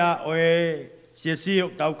kau mea o e siasio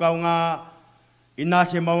tau kau ngā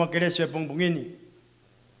inasi e maua keresu e pongpongini.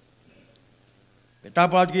 Pe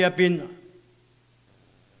tapu atu ki a pina.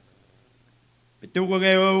 Pe tuku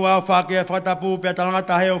ke o au whake e whatapu pe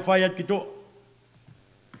talangata heo whai at ki to.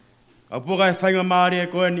 Ka puka e whainga maari e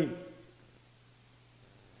koeni.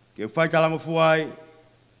 Ke whai talango fuai.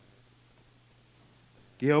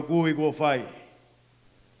 Ki heo kui kua whai.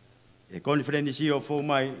 E konferendi si o fau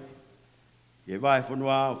mai. E vai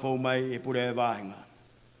whanua o fau mai e pure e vahenga.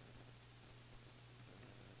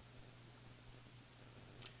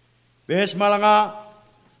 Pes malanga.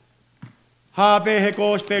 Hape he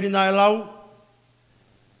kōsperi na e lau.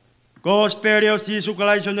 Kōsperi o si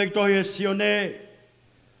sukalaiso nek tohi e sione.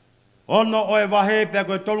 Ono o e wahe pia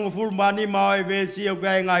koe tolungu fulmani ma o e vesi o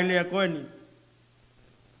kai ngai lea koeni.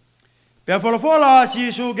 Pia wholofola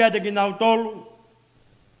si su kia te ki nau tolu.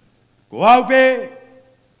 Ko aupe,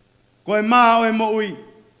 koe maa o e mo ui.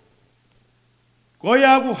 Koe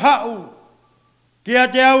aku hau, kia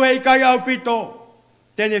te au e i kai au pito,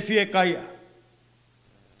 tene fie kaia.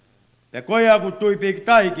 Pia koe aku tui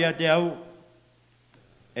pikitai kia te au,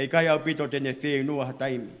 e i kai au pito tene fie nua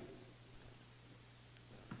hataimi.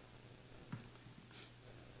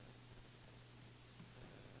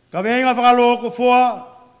 Ka venga whakaloko fua,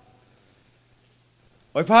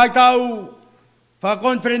 oi whai tau,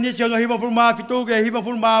 whakakonferenisi ono hiwa fulma fituke, hiwa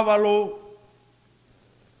fulma walo.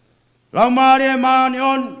 Lau maari e maani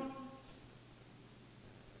on,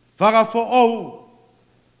 whakafo ou,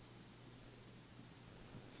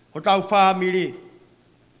 ko tau whamiri.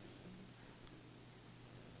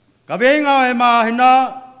 Ka venga e mahina,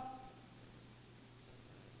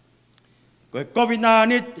 koe kovina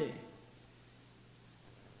nite,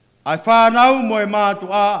 ai whanau mo e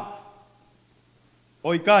mātua,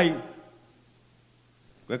 oi kai,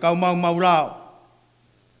 koe kau mau rao.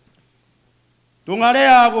 Tunga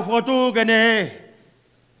rea ko whotu kene he,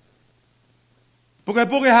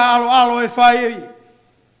 puke ha alo e whai,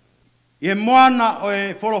 i e moana o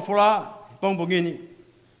e wholofola, pongpongini.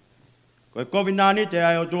 Koe kovinani te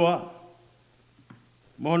ai o tua.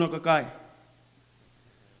 Mohono kakai.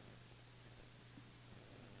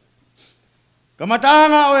 Ka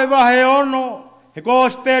mataanga o e wahe ono, he ko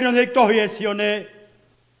sperion he tohi e sione.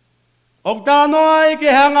 O tānoa i ke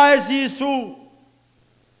hanga e sisu,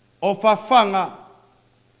 o whawhanga.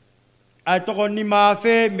 Ai toko ni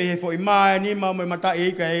mawhe, me he fo i maa e ni maa mo i mata e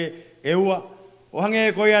ika e ua. O hange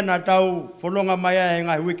e koia na tau wholonga mai e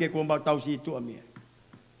ngai huike ko mbau tau si tua mea.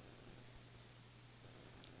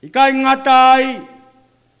 I kai ngata ai,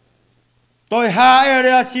 toi haa e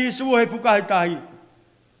rea sisu he whukahitahi.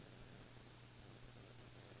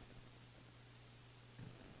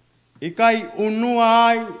 I kai unua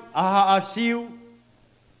ai, aha asiu,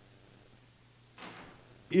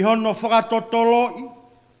 i hono whakatotoloi,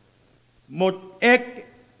 mo eke,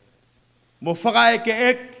 mo whakaeke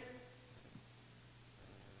eke,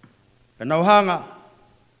 ka nauhanga,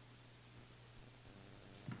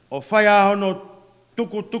 o whaia hono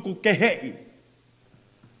tuku kehei,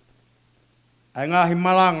 ai ngahi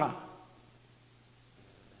malanga,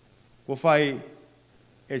 ko whai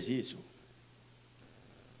e Jesu.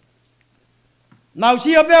 Nau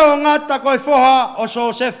sia peo ngata koe foha o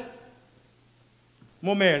Joseph,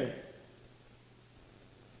 mo mele.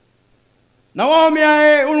 Nau omia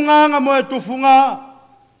e ulunganga mo e tufunga,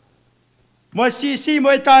 mo e sisi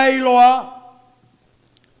mo e tae iloa,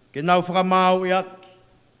 ke nau whakamau iak,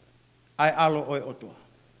 ai alo oi otua.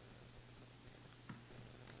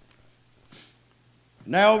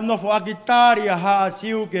 Nau nofo akitari a haa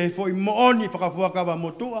siu ke he fo i mooni whakafuakawa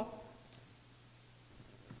motua.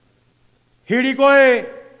 Hiri koe,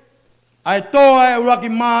 ai toa e uraki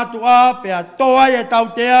mātua, pea toa e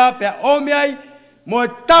tautea, pea omiai, mo e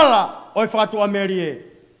tala o e whakatua merie.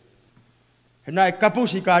 Hena e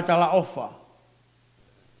kapusi ka e tala ofa.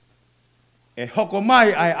 E hoko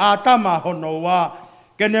mai ai ātama hono wā,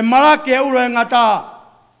 ke ne malake e uro e ngata.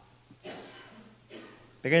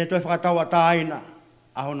 Pekene toi whakataua tā aina,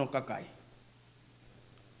 a hono kakai.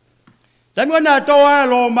 Taimua nā toa e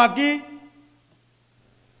lo maki,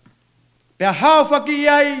 pea hao whaki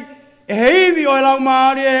ai, e heiwi o e lau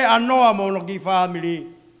maari e anoa mono ki whamiri.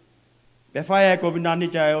 Pea whaia e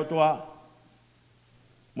kovinanita e o toa,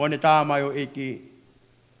 mo ne tāmai o eki.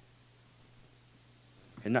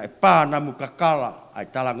 Hena e pā namu kakala ai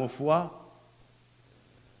talangofua.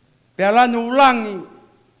 Pea lanu ulangi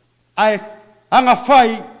ai anga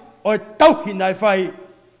whai o e tauhina e whai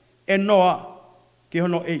e noa ki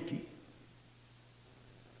hono eki.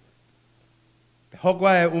 Pe hoko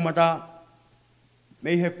e umata,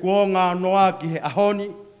 me he kuonga noa ki he ahoni,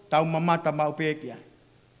 tau mamata mau pekia.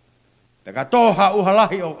 Pe katoha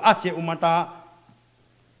uhalahi o ase umata,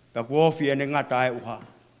 pe kuofi ene ngata e uha.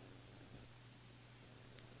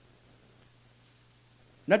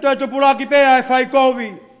 Na toi tupulaki pea e whai kovi,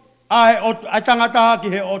 ai tangata ki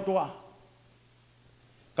he otua.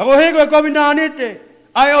 Ka ko heko e kovi nānite,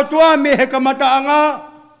 ai otua me he kamata anga,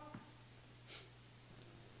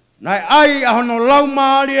 nai ai ahono lau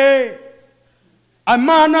maari e, ai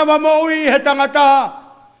mana wa mo ui he tangata,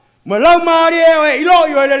 mo lau maari e o e ilo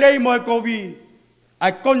i o elelei mo e kovi,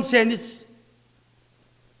 ai konsenis,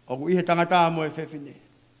 o ku i he tangata mo e whewhine.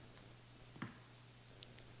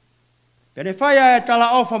 Pene whaia e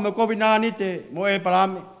tala ofa mo kovi nānite mo e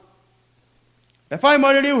palame. E whai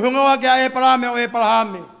mo le liu hungoa ke a e palame o e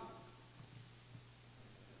palame.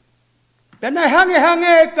 Pene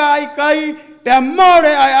hange ka i kai, pea more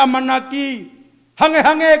ai amanaki,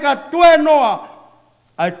 hange ka tue noa,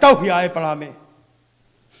 ai tauhi a e palame.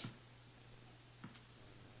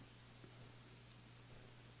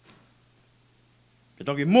 Ke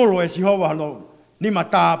toki mulu e sihova hano, nima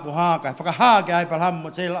tāpu hāka, whakahāke a e palame mo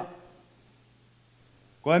tela.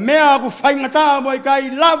 Ko e mea aku whaingata mo i kai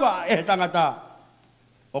lava e he tangata.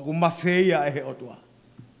 O ku mawheia e he otua.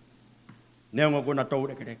 Neonga kuna tau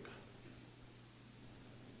reke reka.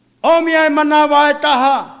 Omi ai manawa e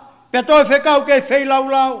taha. Pea toi whekau ke whei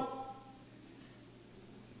lau.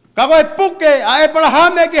 Ka koe puke a e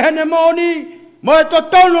palahame ki hene mooni. Mo e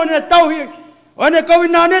totono ne tauhi. O ene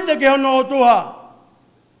kawinanete ki hono otua.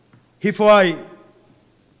 Hifo ai.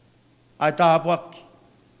 Ai taha puaki.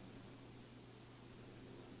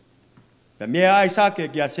 Pea mea ai sake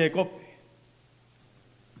ki a se kope.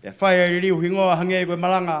 Pea whai e riu hingoa hange koe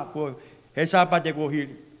malanga ko he sapate ko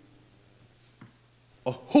hiri.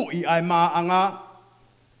 O hui ai maa anga.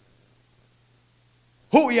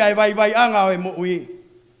 Hui ai vai anga o e mo ui.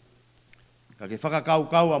 Ka ke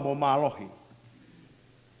whakakau mo maa lohi.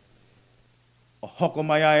 O hoko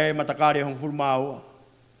mai ai e matakari hong fulmaua.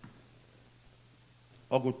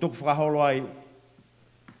 O ku tuku whakaholo ai.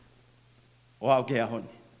 O au ke ahoni.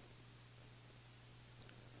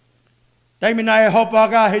 Taimina e hopa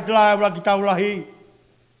ka he tla ula ki taulahi.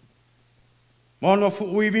 Mono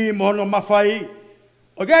fuivi, mono mawhai.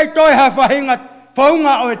 O kei toi ha whahinga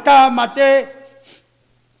whaunga o e tā mate.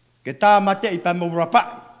 Ke tā mate i pa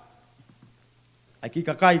maurapai. Ai ki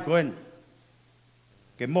ka kai koena.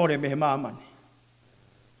 Ke more me he maamani.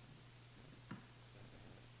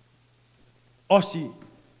 Osi,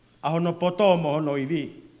 ahono poto mo hono iwi.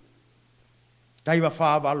 Taiwa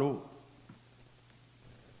whāwalu.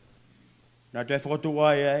 Nā te whakotu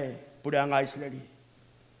wai e, pure anga Israeli.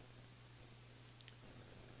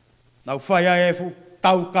 Nau whai e fu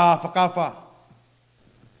tau ka whakawha.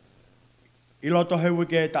 I loto heu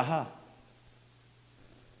ke e taha.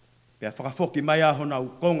 Pea whakafoki mai a honau,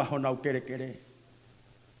 konga honau kere kere.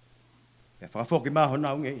 Pea whakafoki mai a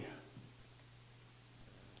honau ngei.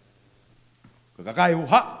 Ko kakai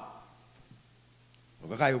uha. Ko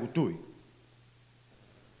kakai ukutui.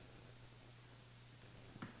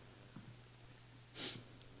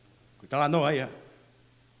 Ko tala noa ia.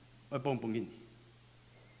 Oi pompongini.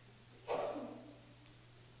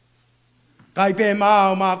 Kai pe maa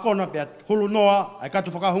o maa kona pea hulu noa. Ai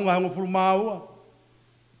katu whakahunga hongo fulu maa ua.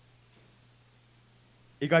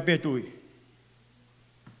 I kai pe tui.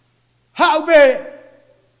 Hau pe.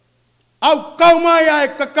 Au kau mai ai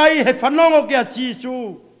kakai he whanongo ki a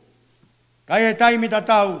Jisu. Kai he taimi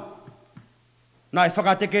tatau. Na e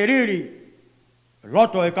whakateke riri.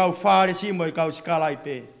 Loto e kau whare simo e kau skala i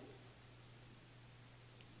pe.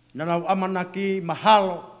 Nanau amanaki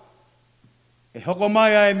mahalo. E hoko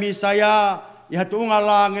mai ai misaya. I hatu unga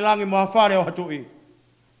langi moa whare o hatui.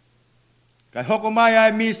 Kai hoko mai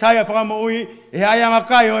ai misaya whakamo ui. E aianga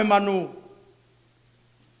kai o e manu.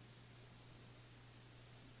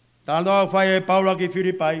 Tānoa whai e Paula ki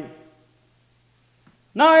Whiripai.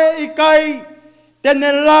 Nā e i kai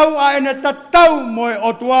tene lau a ene tatau mo e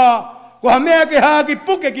otua. Ko ha mea ke haa ki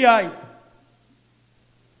puke ki ai.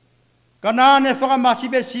 Ka nāne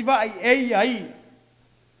whakamasiwe siwa ai ei ai.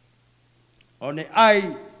 O ne ai.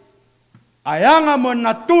 Aianga mo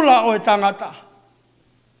na tula o e tangata.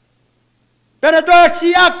 Pene toa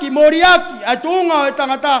siaki, moriaki, ai tuunga o e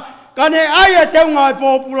tangata. Ka ne ai e teunga o e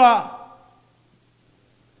popula.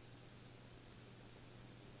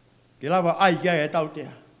 Ke lawa ai kia e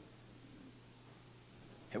tautea.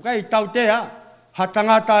 He kai tautea, ha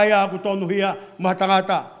tangata ia aku tonu hia, ma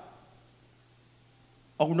tangata.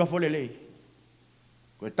 Aku nofo lelei.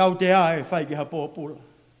 Ko tautea e whai ki ha pōpula.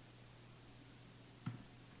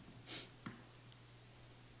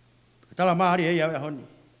 Tala maari e ia e honi.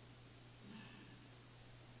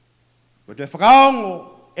 Ko te whakaongo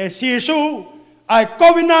e Sisu, ai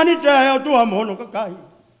kovinani te heo tua mohono kakai.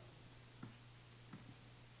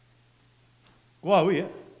 Kua uia.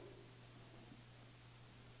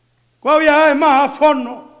 Kua uia e maha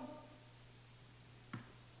whono.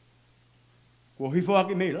 Kua hifo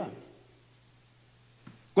aki meila.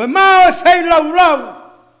 Kua mao e whei lau lau.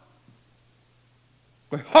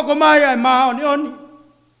 Kua hoko mai e maha oni oni.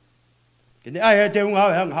 Kene ai e te unga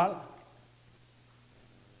o e hanghala.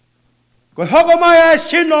 Kua hoko mai e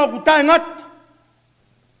sino ku tae ngata.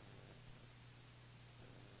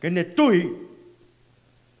 Kene tui.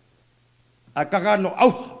 A kakano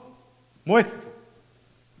auha, moefu.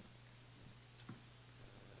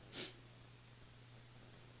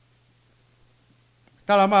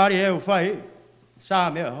 Tala maari e whai,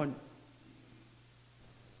 sā mea honi.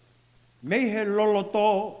 Mei he loloto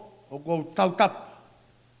o kou tautapa.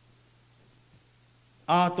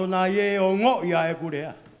 A tona ie o ngō ia e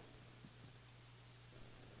kurea.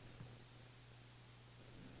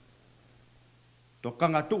 To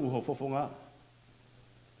kanga tuu ho fofonga.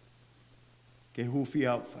 Ke hufi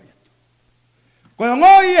au whai atu. Koe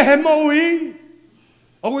ngoi e he moui.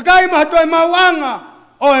 O kui kai mahato e mauanga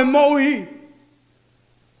o e moui.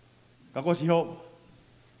 Ka kosi ho.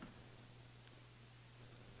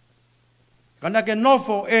 Kana ke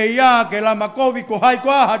nofo e ia ke la makovi ko hai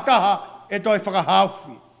kua hataha e toi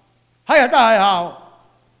whakahaufi. Hai hataha e hao.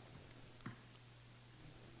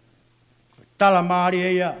 Tala maari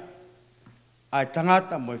e ia. Ai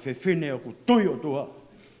tangata mo e whewhine o ku tui o tua.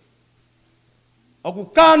 O ku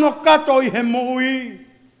kano kato i he moui.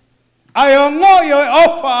 Ai o ngoi o e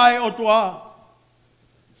ofa ai o tua.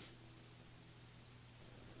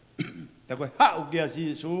 Te koe hau kia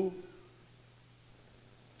Jisu.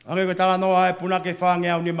 Ange koe tala noa e puna ke whange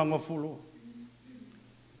au ni mangofulu.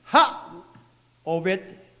 Hau o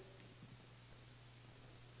vete.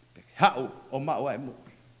 Hau o mau ai mo.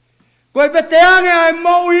 Koe vete ange ai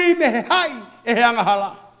moui me he hai e he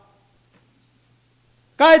angahala.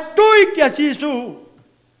 Kai tui kia Jisu.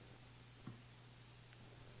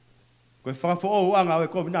 Koe whakafo o anga o e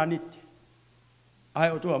kovinaniti.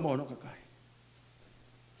 Ai o tua mono kakai.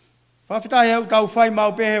 Whawhitai hau tau whai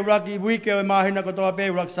mau pehe uraki wike o mahina kotoa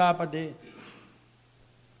pehe uraki SAPATE.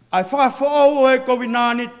 Ai whakawhao e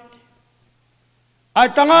COVID-19. Ai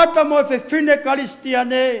tangata mo e whine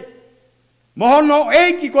karistiane. Mohono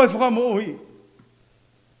eiki koe whakamohi.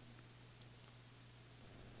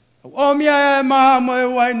 O mia e maha mo e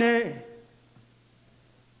waine.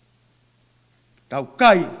 Tau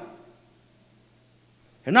kai.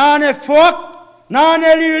 He nāne whuak,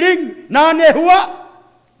 nāne liring, nāne hua.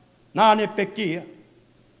 Nāne pekia.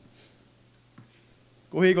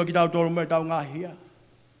 Ko hiko ki tau tolu me tau ngahia.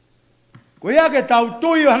 Ko hia ke tau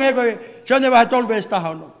tui o hange koe, sione wahe tolu vesta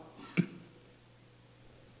hauno.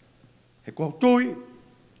 He ko tui.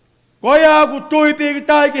 Ko hia ku tui piki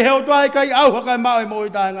tai ki heo tuai kai auha kai mau e moi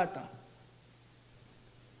tai ngata.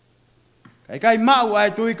 Kai mau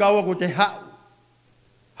ai tui ka ua ku te hau.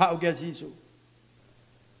 Hau kia sisu.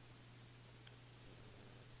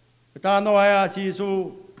 Tāno aia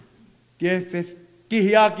sisu.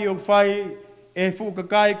 Kihi aki o whai e fuka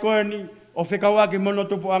kai koeni o whikawaki mono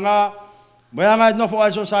tupu anga mo anga nofo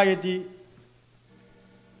ai society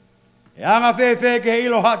e anga whewhe ke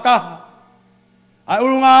ilo hataha ai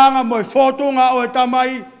urunga anga mo e whotunga o e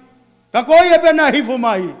tamai ka koi e pena hifo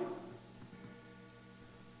mai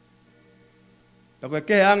ka koe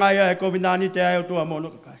ke anga ia e COVID-19 te ai o tua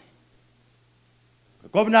mono kakai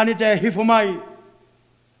COVID-19 te hifo mai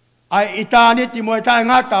ai itaniti mo e tae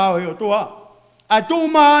ngata o hio tua. Ai tu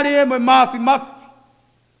maari e mo e mafi.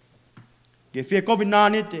 Ke fie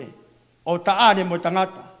COVID-19 o taane mo e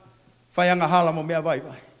tangata. Whaianga hala mo mea vai.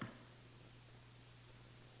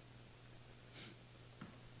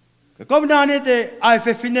 Ke COVID-19 ai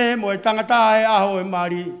whewhine mo e tangata e aho e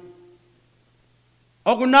maari.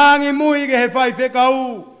 O ku nangi mui ke he whai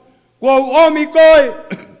whekau. Kua u omi koe.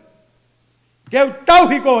 Ke u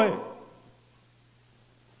tauhi koe.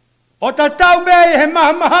 O ta tau bei he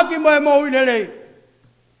mahamahaki mo e mohu nerei.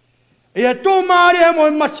 E e tū maari he mo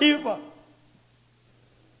e masiwa.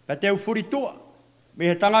 Pa te ufuritua. Me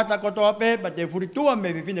he tangata kotoa pe, pa te ufuritua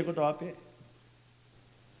me whiwhine kotoa pe.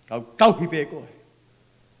 Kau tauhi pe koe.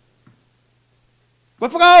 Koe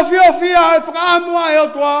whakaofia e whakaamua e o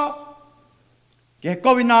toa. Ke he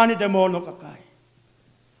COVID-19 te mono kakai.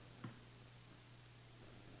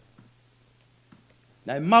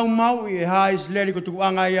 Nai mau i e hais leri ko tuku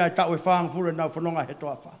anga ia e tau e whaang fure nau whanonga he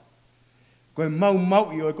toa wha. Koe mau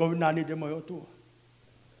i o e COVID-19 te moi o tua.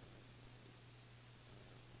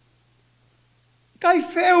 Kai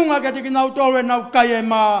wheunga ka tiki nau tolu e nau kai e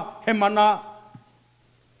mā he mana.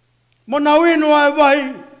 Mo nau inua e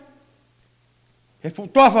wahi. He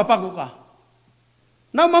toa wha pakuka.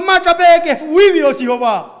 Nau mamata pe ke uiwi o si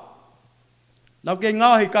hova. Nau ke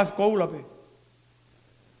ngahi kafi koula pe.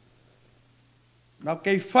 Nau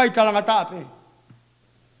kei whai talanga tāpe.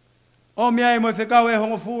 O mea e moi whekau e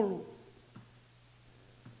hongo fulu.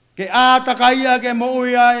 Ke ātaka ia ke mo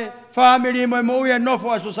ui ai, family mo ui ai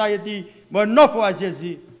nofo a society, mo nofo a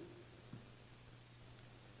siasi.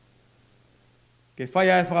 Ke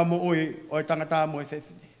whai ai whaka mo ui o e tangata mo e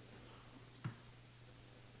whewhine.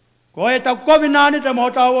 Ko e tau COVID-19 te mo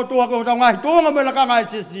tau o tua ko tau ngahi tūnga mo e lakanga e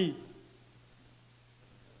siasi.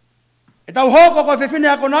 E tau hoko ko e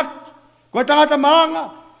whewhine ako nak. Ko tangata malanga,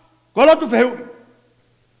 ko lotu whehui.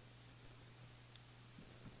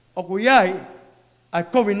 O ku iai, ai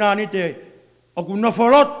COVID-19, o ku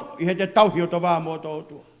nofoloto, i he te tauhi o tawā mo tō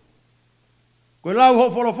tua. Ko lau ho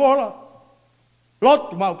wholofola,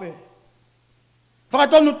 lotu maupe.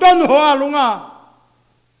 Whakatonu tonu ho alunga,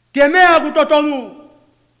 ke mea ku to tonu.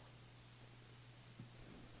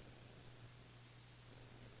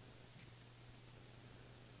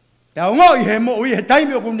 Te au ngoi he mo i he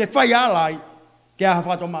taimi o ku ne whai alai ke aha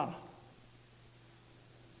whatomala.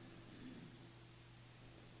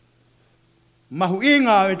 Mahu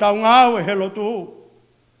inga e tau ngāu e he lotu.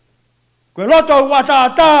 Koe loto wata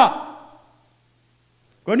ata.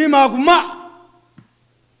 Koe ni maa ku ma.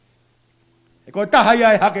 E koe taha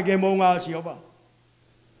ia e hake ke mou ngā si opa.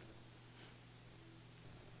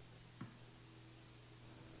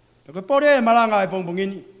 E koe pore e malanga e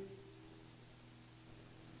pongpongini.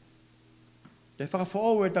 Te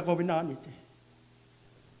whakawhao e ta COVID-19.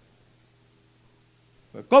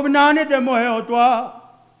 COVID-19 mo he o tua.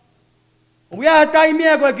 O ia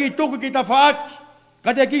taimia koe ki tuku ki ta whaaki.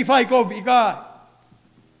 Ka te ki whai COVID i kai.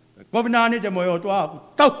 COVID-19 mo he o tua.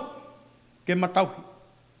 Tau. Ke matauhi.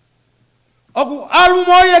 O ku alu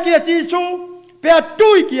moia ki a sisu. Pea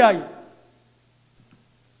tui ki ai.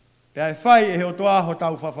 Pea e whai e he o tua ho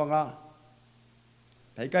tau whawhanga.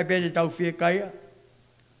 Pea i kai pēne tau whie kaia.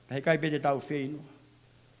 Hei kai pete tau whino.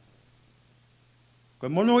 Koe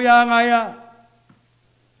mono ia ngaia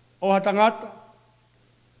o ha tangata.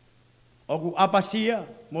 o ku apasia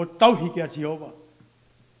mo tauhi ki a Jehova.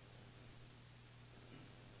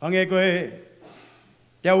 Ange koe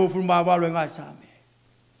te au furuma walu e ngai same.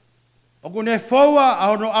 O ku ne foua a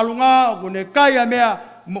hono alunga, o ku ne kai a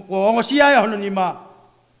mea ko ongosia e hono ni ma.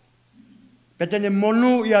 Petene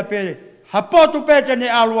monu ia pere, hapotu petene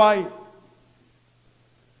aluai.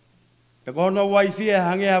 Pe kono waifia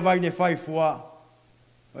hangea vai ne fai fua.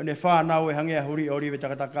 O ne whanau e hangea huri ori ve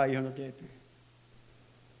takataka i hono tepe.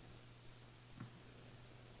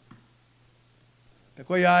 Pe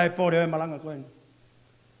koe ia e pore o e malanga koe.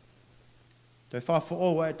 Te whafo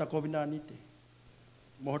oa e tako vina nite.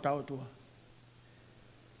 Moho tau tua.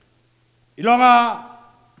 Ilonga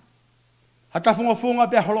hatafunga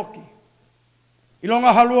pe holoki.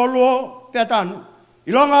 Ilonga haluoluo pe atanu.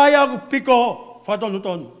 Ilonga ai aku piko whatonu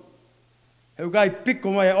tonu. Heu gai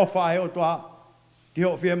piko mai e ofa e o toa. Ki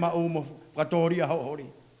ho fie ma umo whatori a hauhori.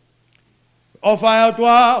 Ofa e o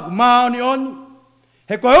toa, maoni oni.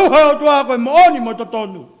 He koe uha o toa koe mooni mo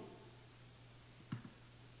totonu.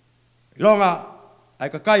 Ilonga ai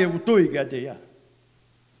ka kai o tui ki a te ia.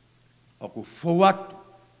 O ku fauatu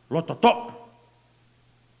loto to.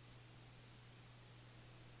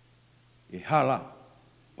 I hala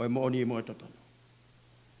o e mooni mo e totonu.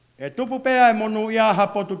 E tupu pea e monu ia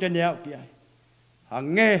hapotu tene au ki ai.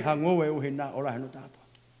 Hange hango e uhina o la hanu tāpua.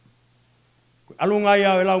 Alunga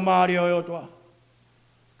ia e lau maari o e o toa.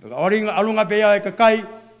 Oringa alunga pea e ka kai.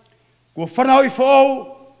 Kua whanau i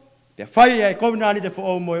whaou. Te whai e kovinani te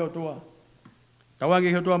whaou mo e o toa. Tawangi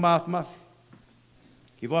hi o toa mafi.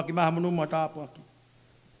 Ki voa ki maha monu mo tāpua ki.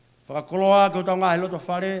 Whakakoloa ki o tau ngahi loto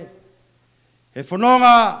whare. He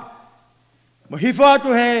whanonga. Mo hifo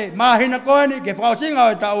atu he mahina koeni ke whakaosinga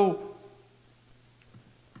o e tau.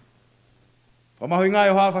 Whamahui ngai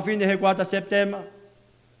o haa whawhine he kuata September.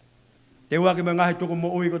 Te ua ki me ngahi tuku mo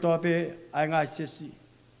ui ko toa pe ai ngai sesi.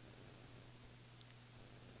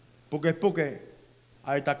 Puke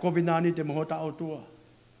ai ta kovinani te moho ta o tua.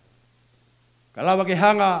 Ka lawa ke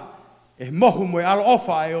hanga e mohu mo e alo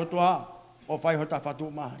ofa e o tua. Ofa i ho ta whatu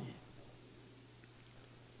mahi.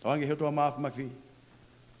 Tawangi he o tua maafu mafi.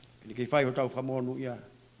 Ni ki whai ho tau whamonu ia.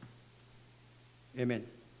 Amen.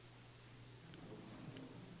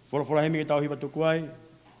 Whorofora hemi ke tau hiwa tuku ai.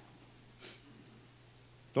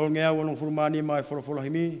 Tol ngea wonong furumani mai whorofora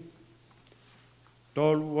hemi.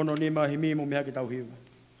 Tol wono nima hemi mo mea ke tau hiwa.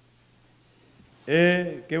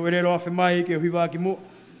 E ke werero afe mai ke hiwa ki mu.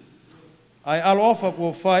 Ai alo ofa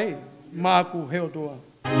ko whai māku heo toa.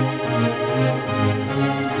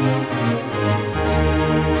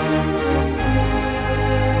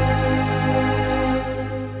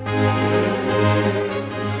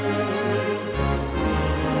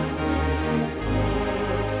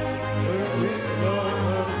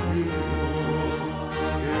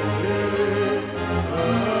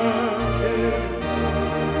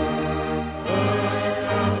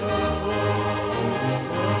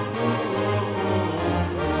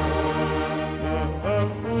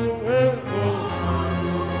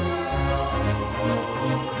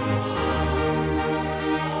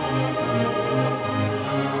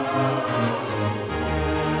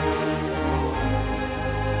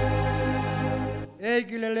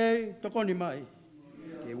 Tokoni mai,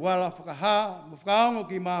 ke wala whakaha, mo whakaongo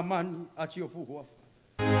ki mamani a tio fuhuafa.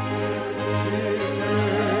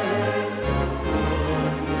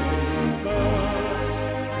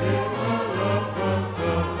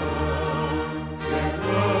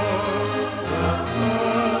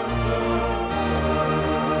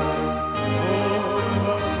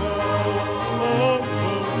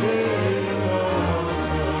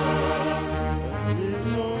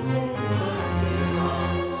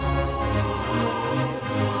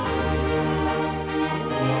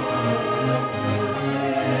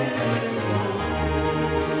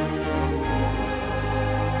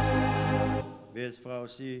 Frau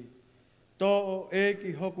si to e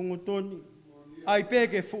ki hoku ngutoni ai pe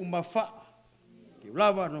ke fu mafa ki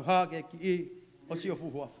lava no ha ke ki o si o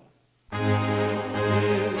fu huafa.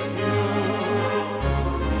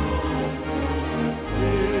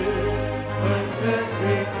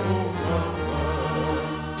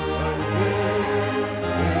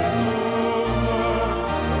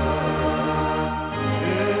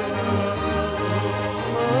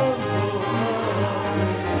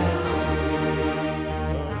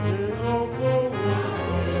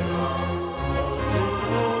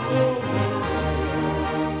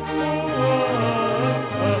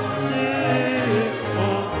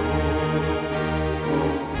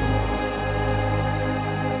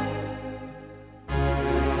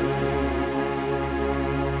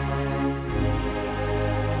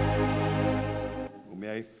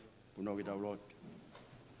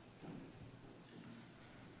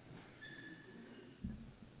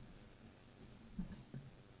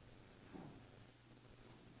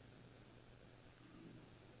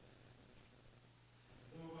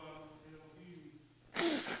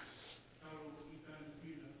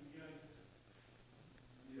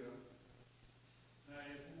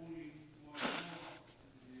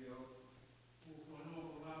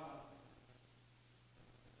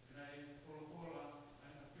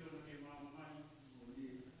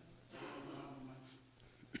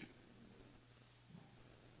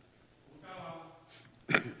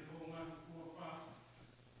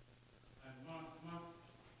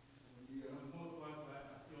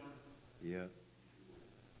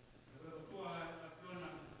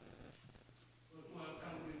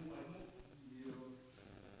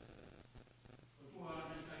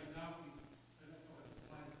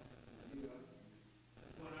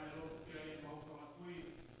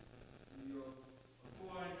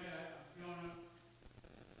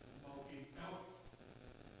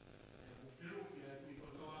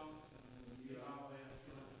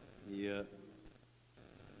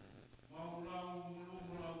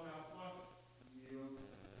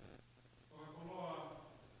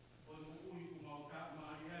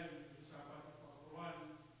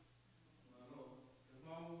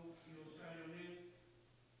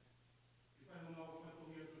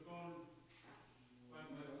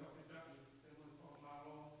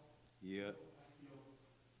 Yeah.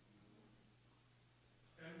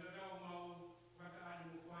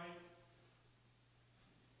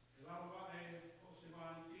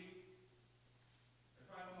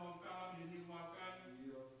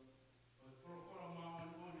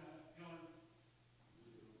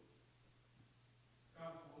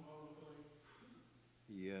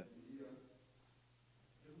 Yeah.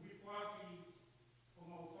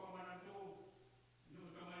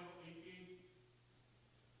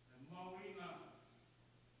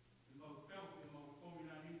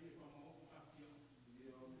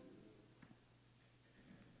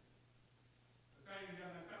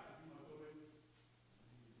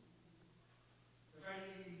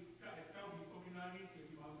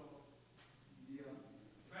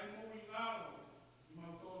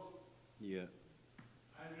 Yeah.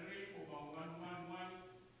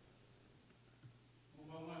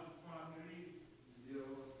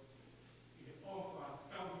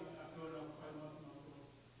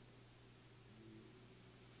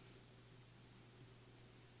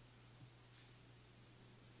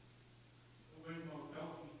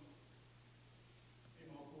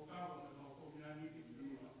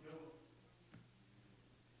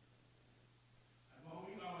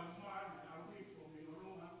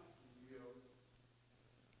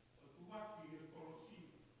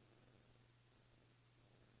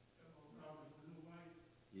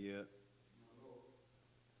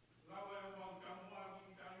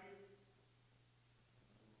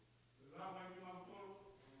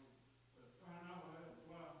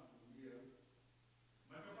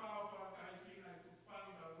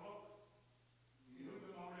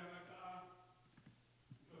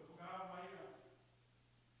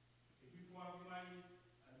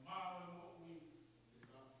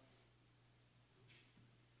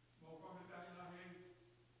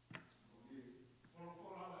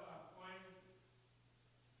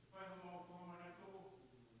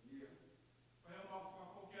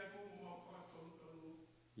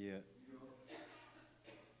 Yeah. Yeah.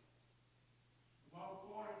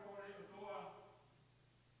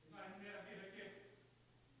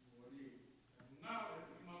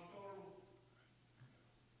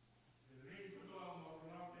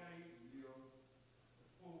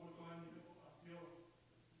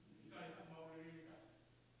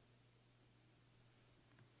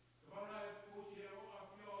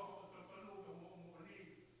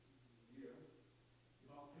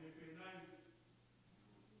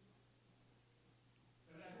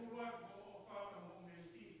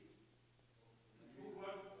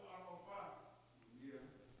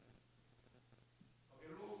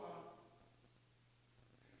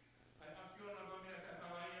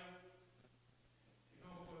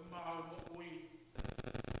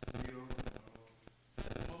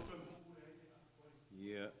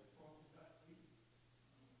 Yeah.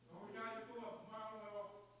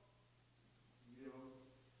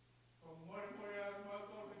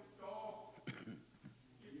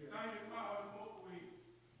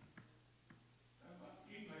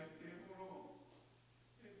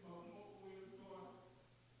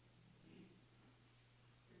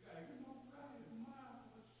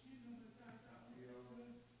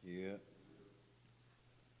 Yeah.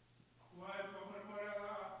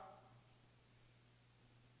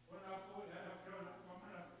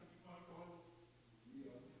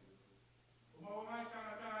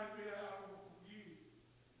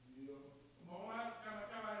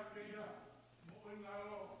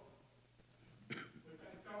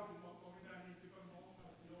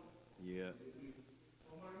 Yeah.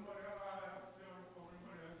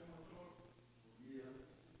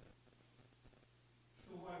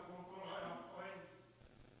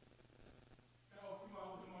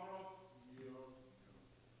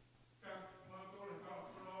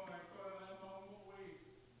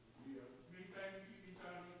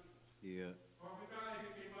 Yeah.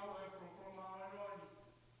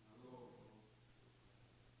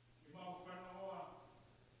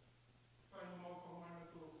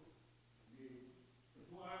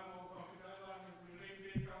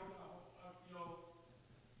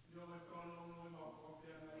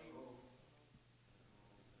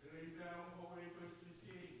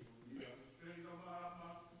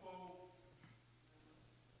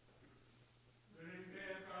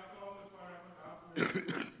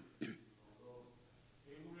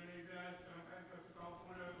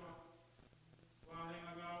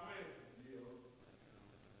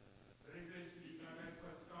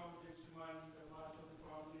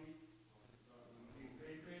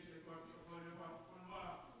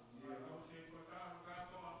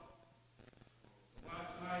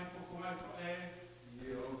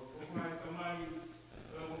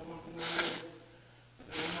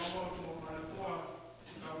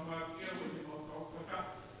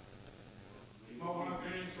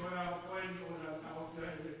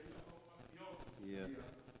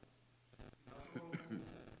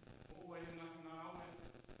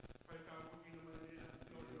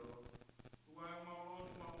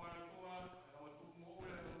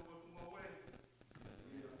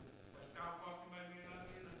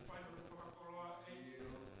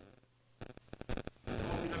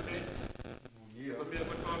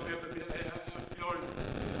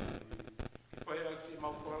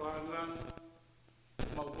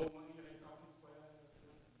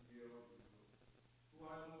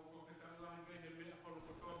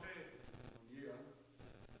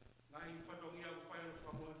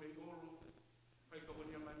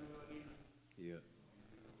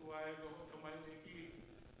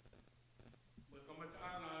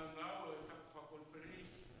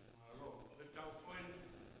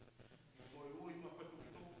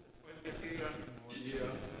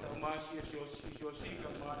 masi si o sika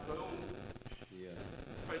ma to Yeah.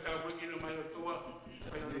 pai ta ko kino mai o tua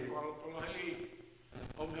pai o ko ko lai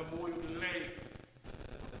o me mo i lei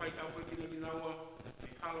pai ta ko kino ni nawa e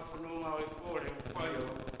kala fono o e kore o pai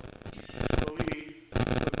o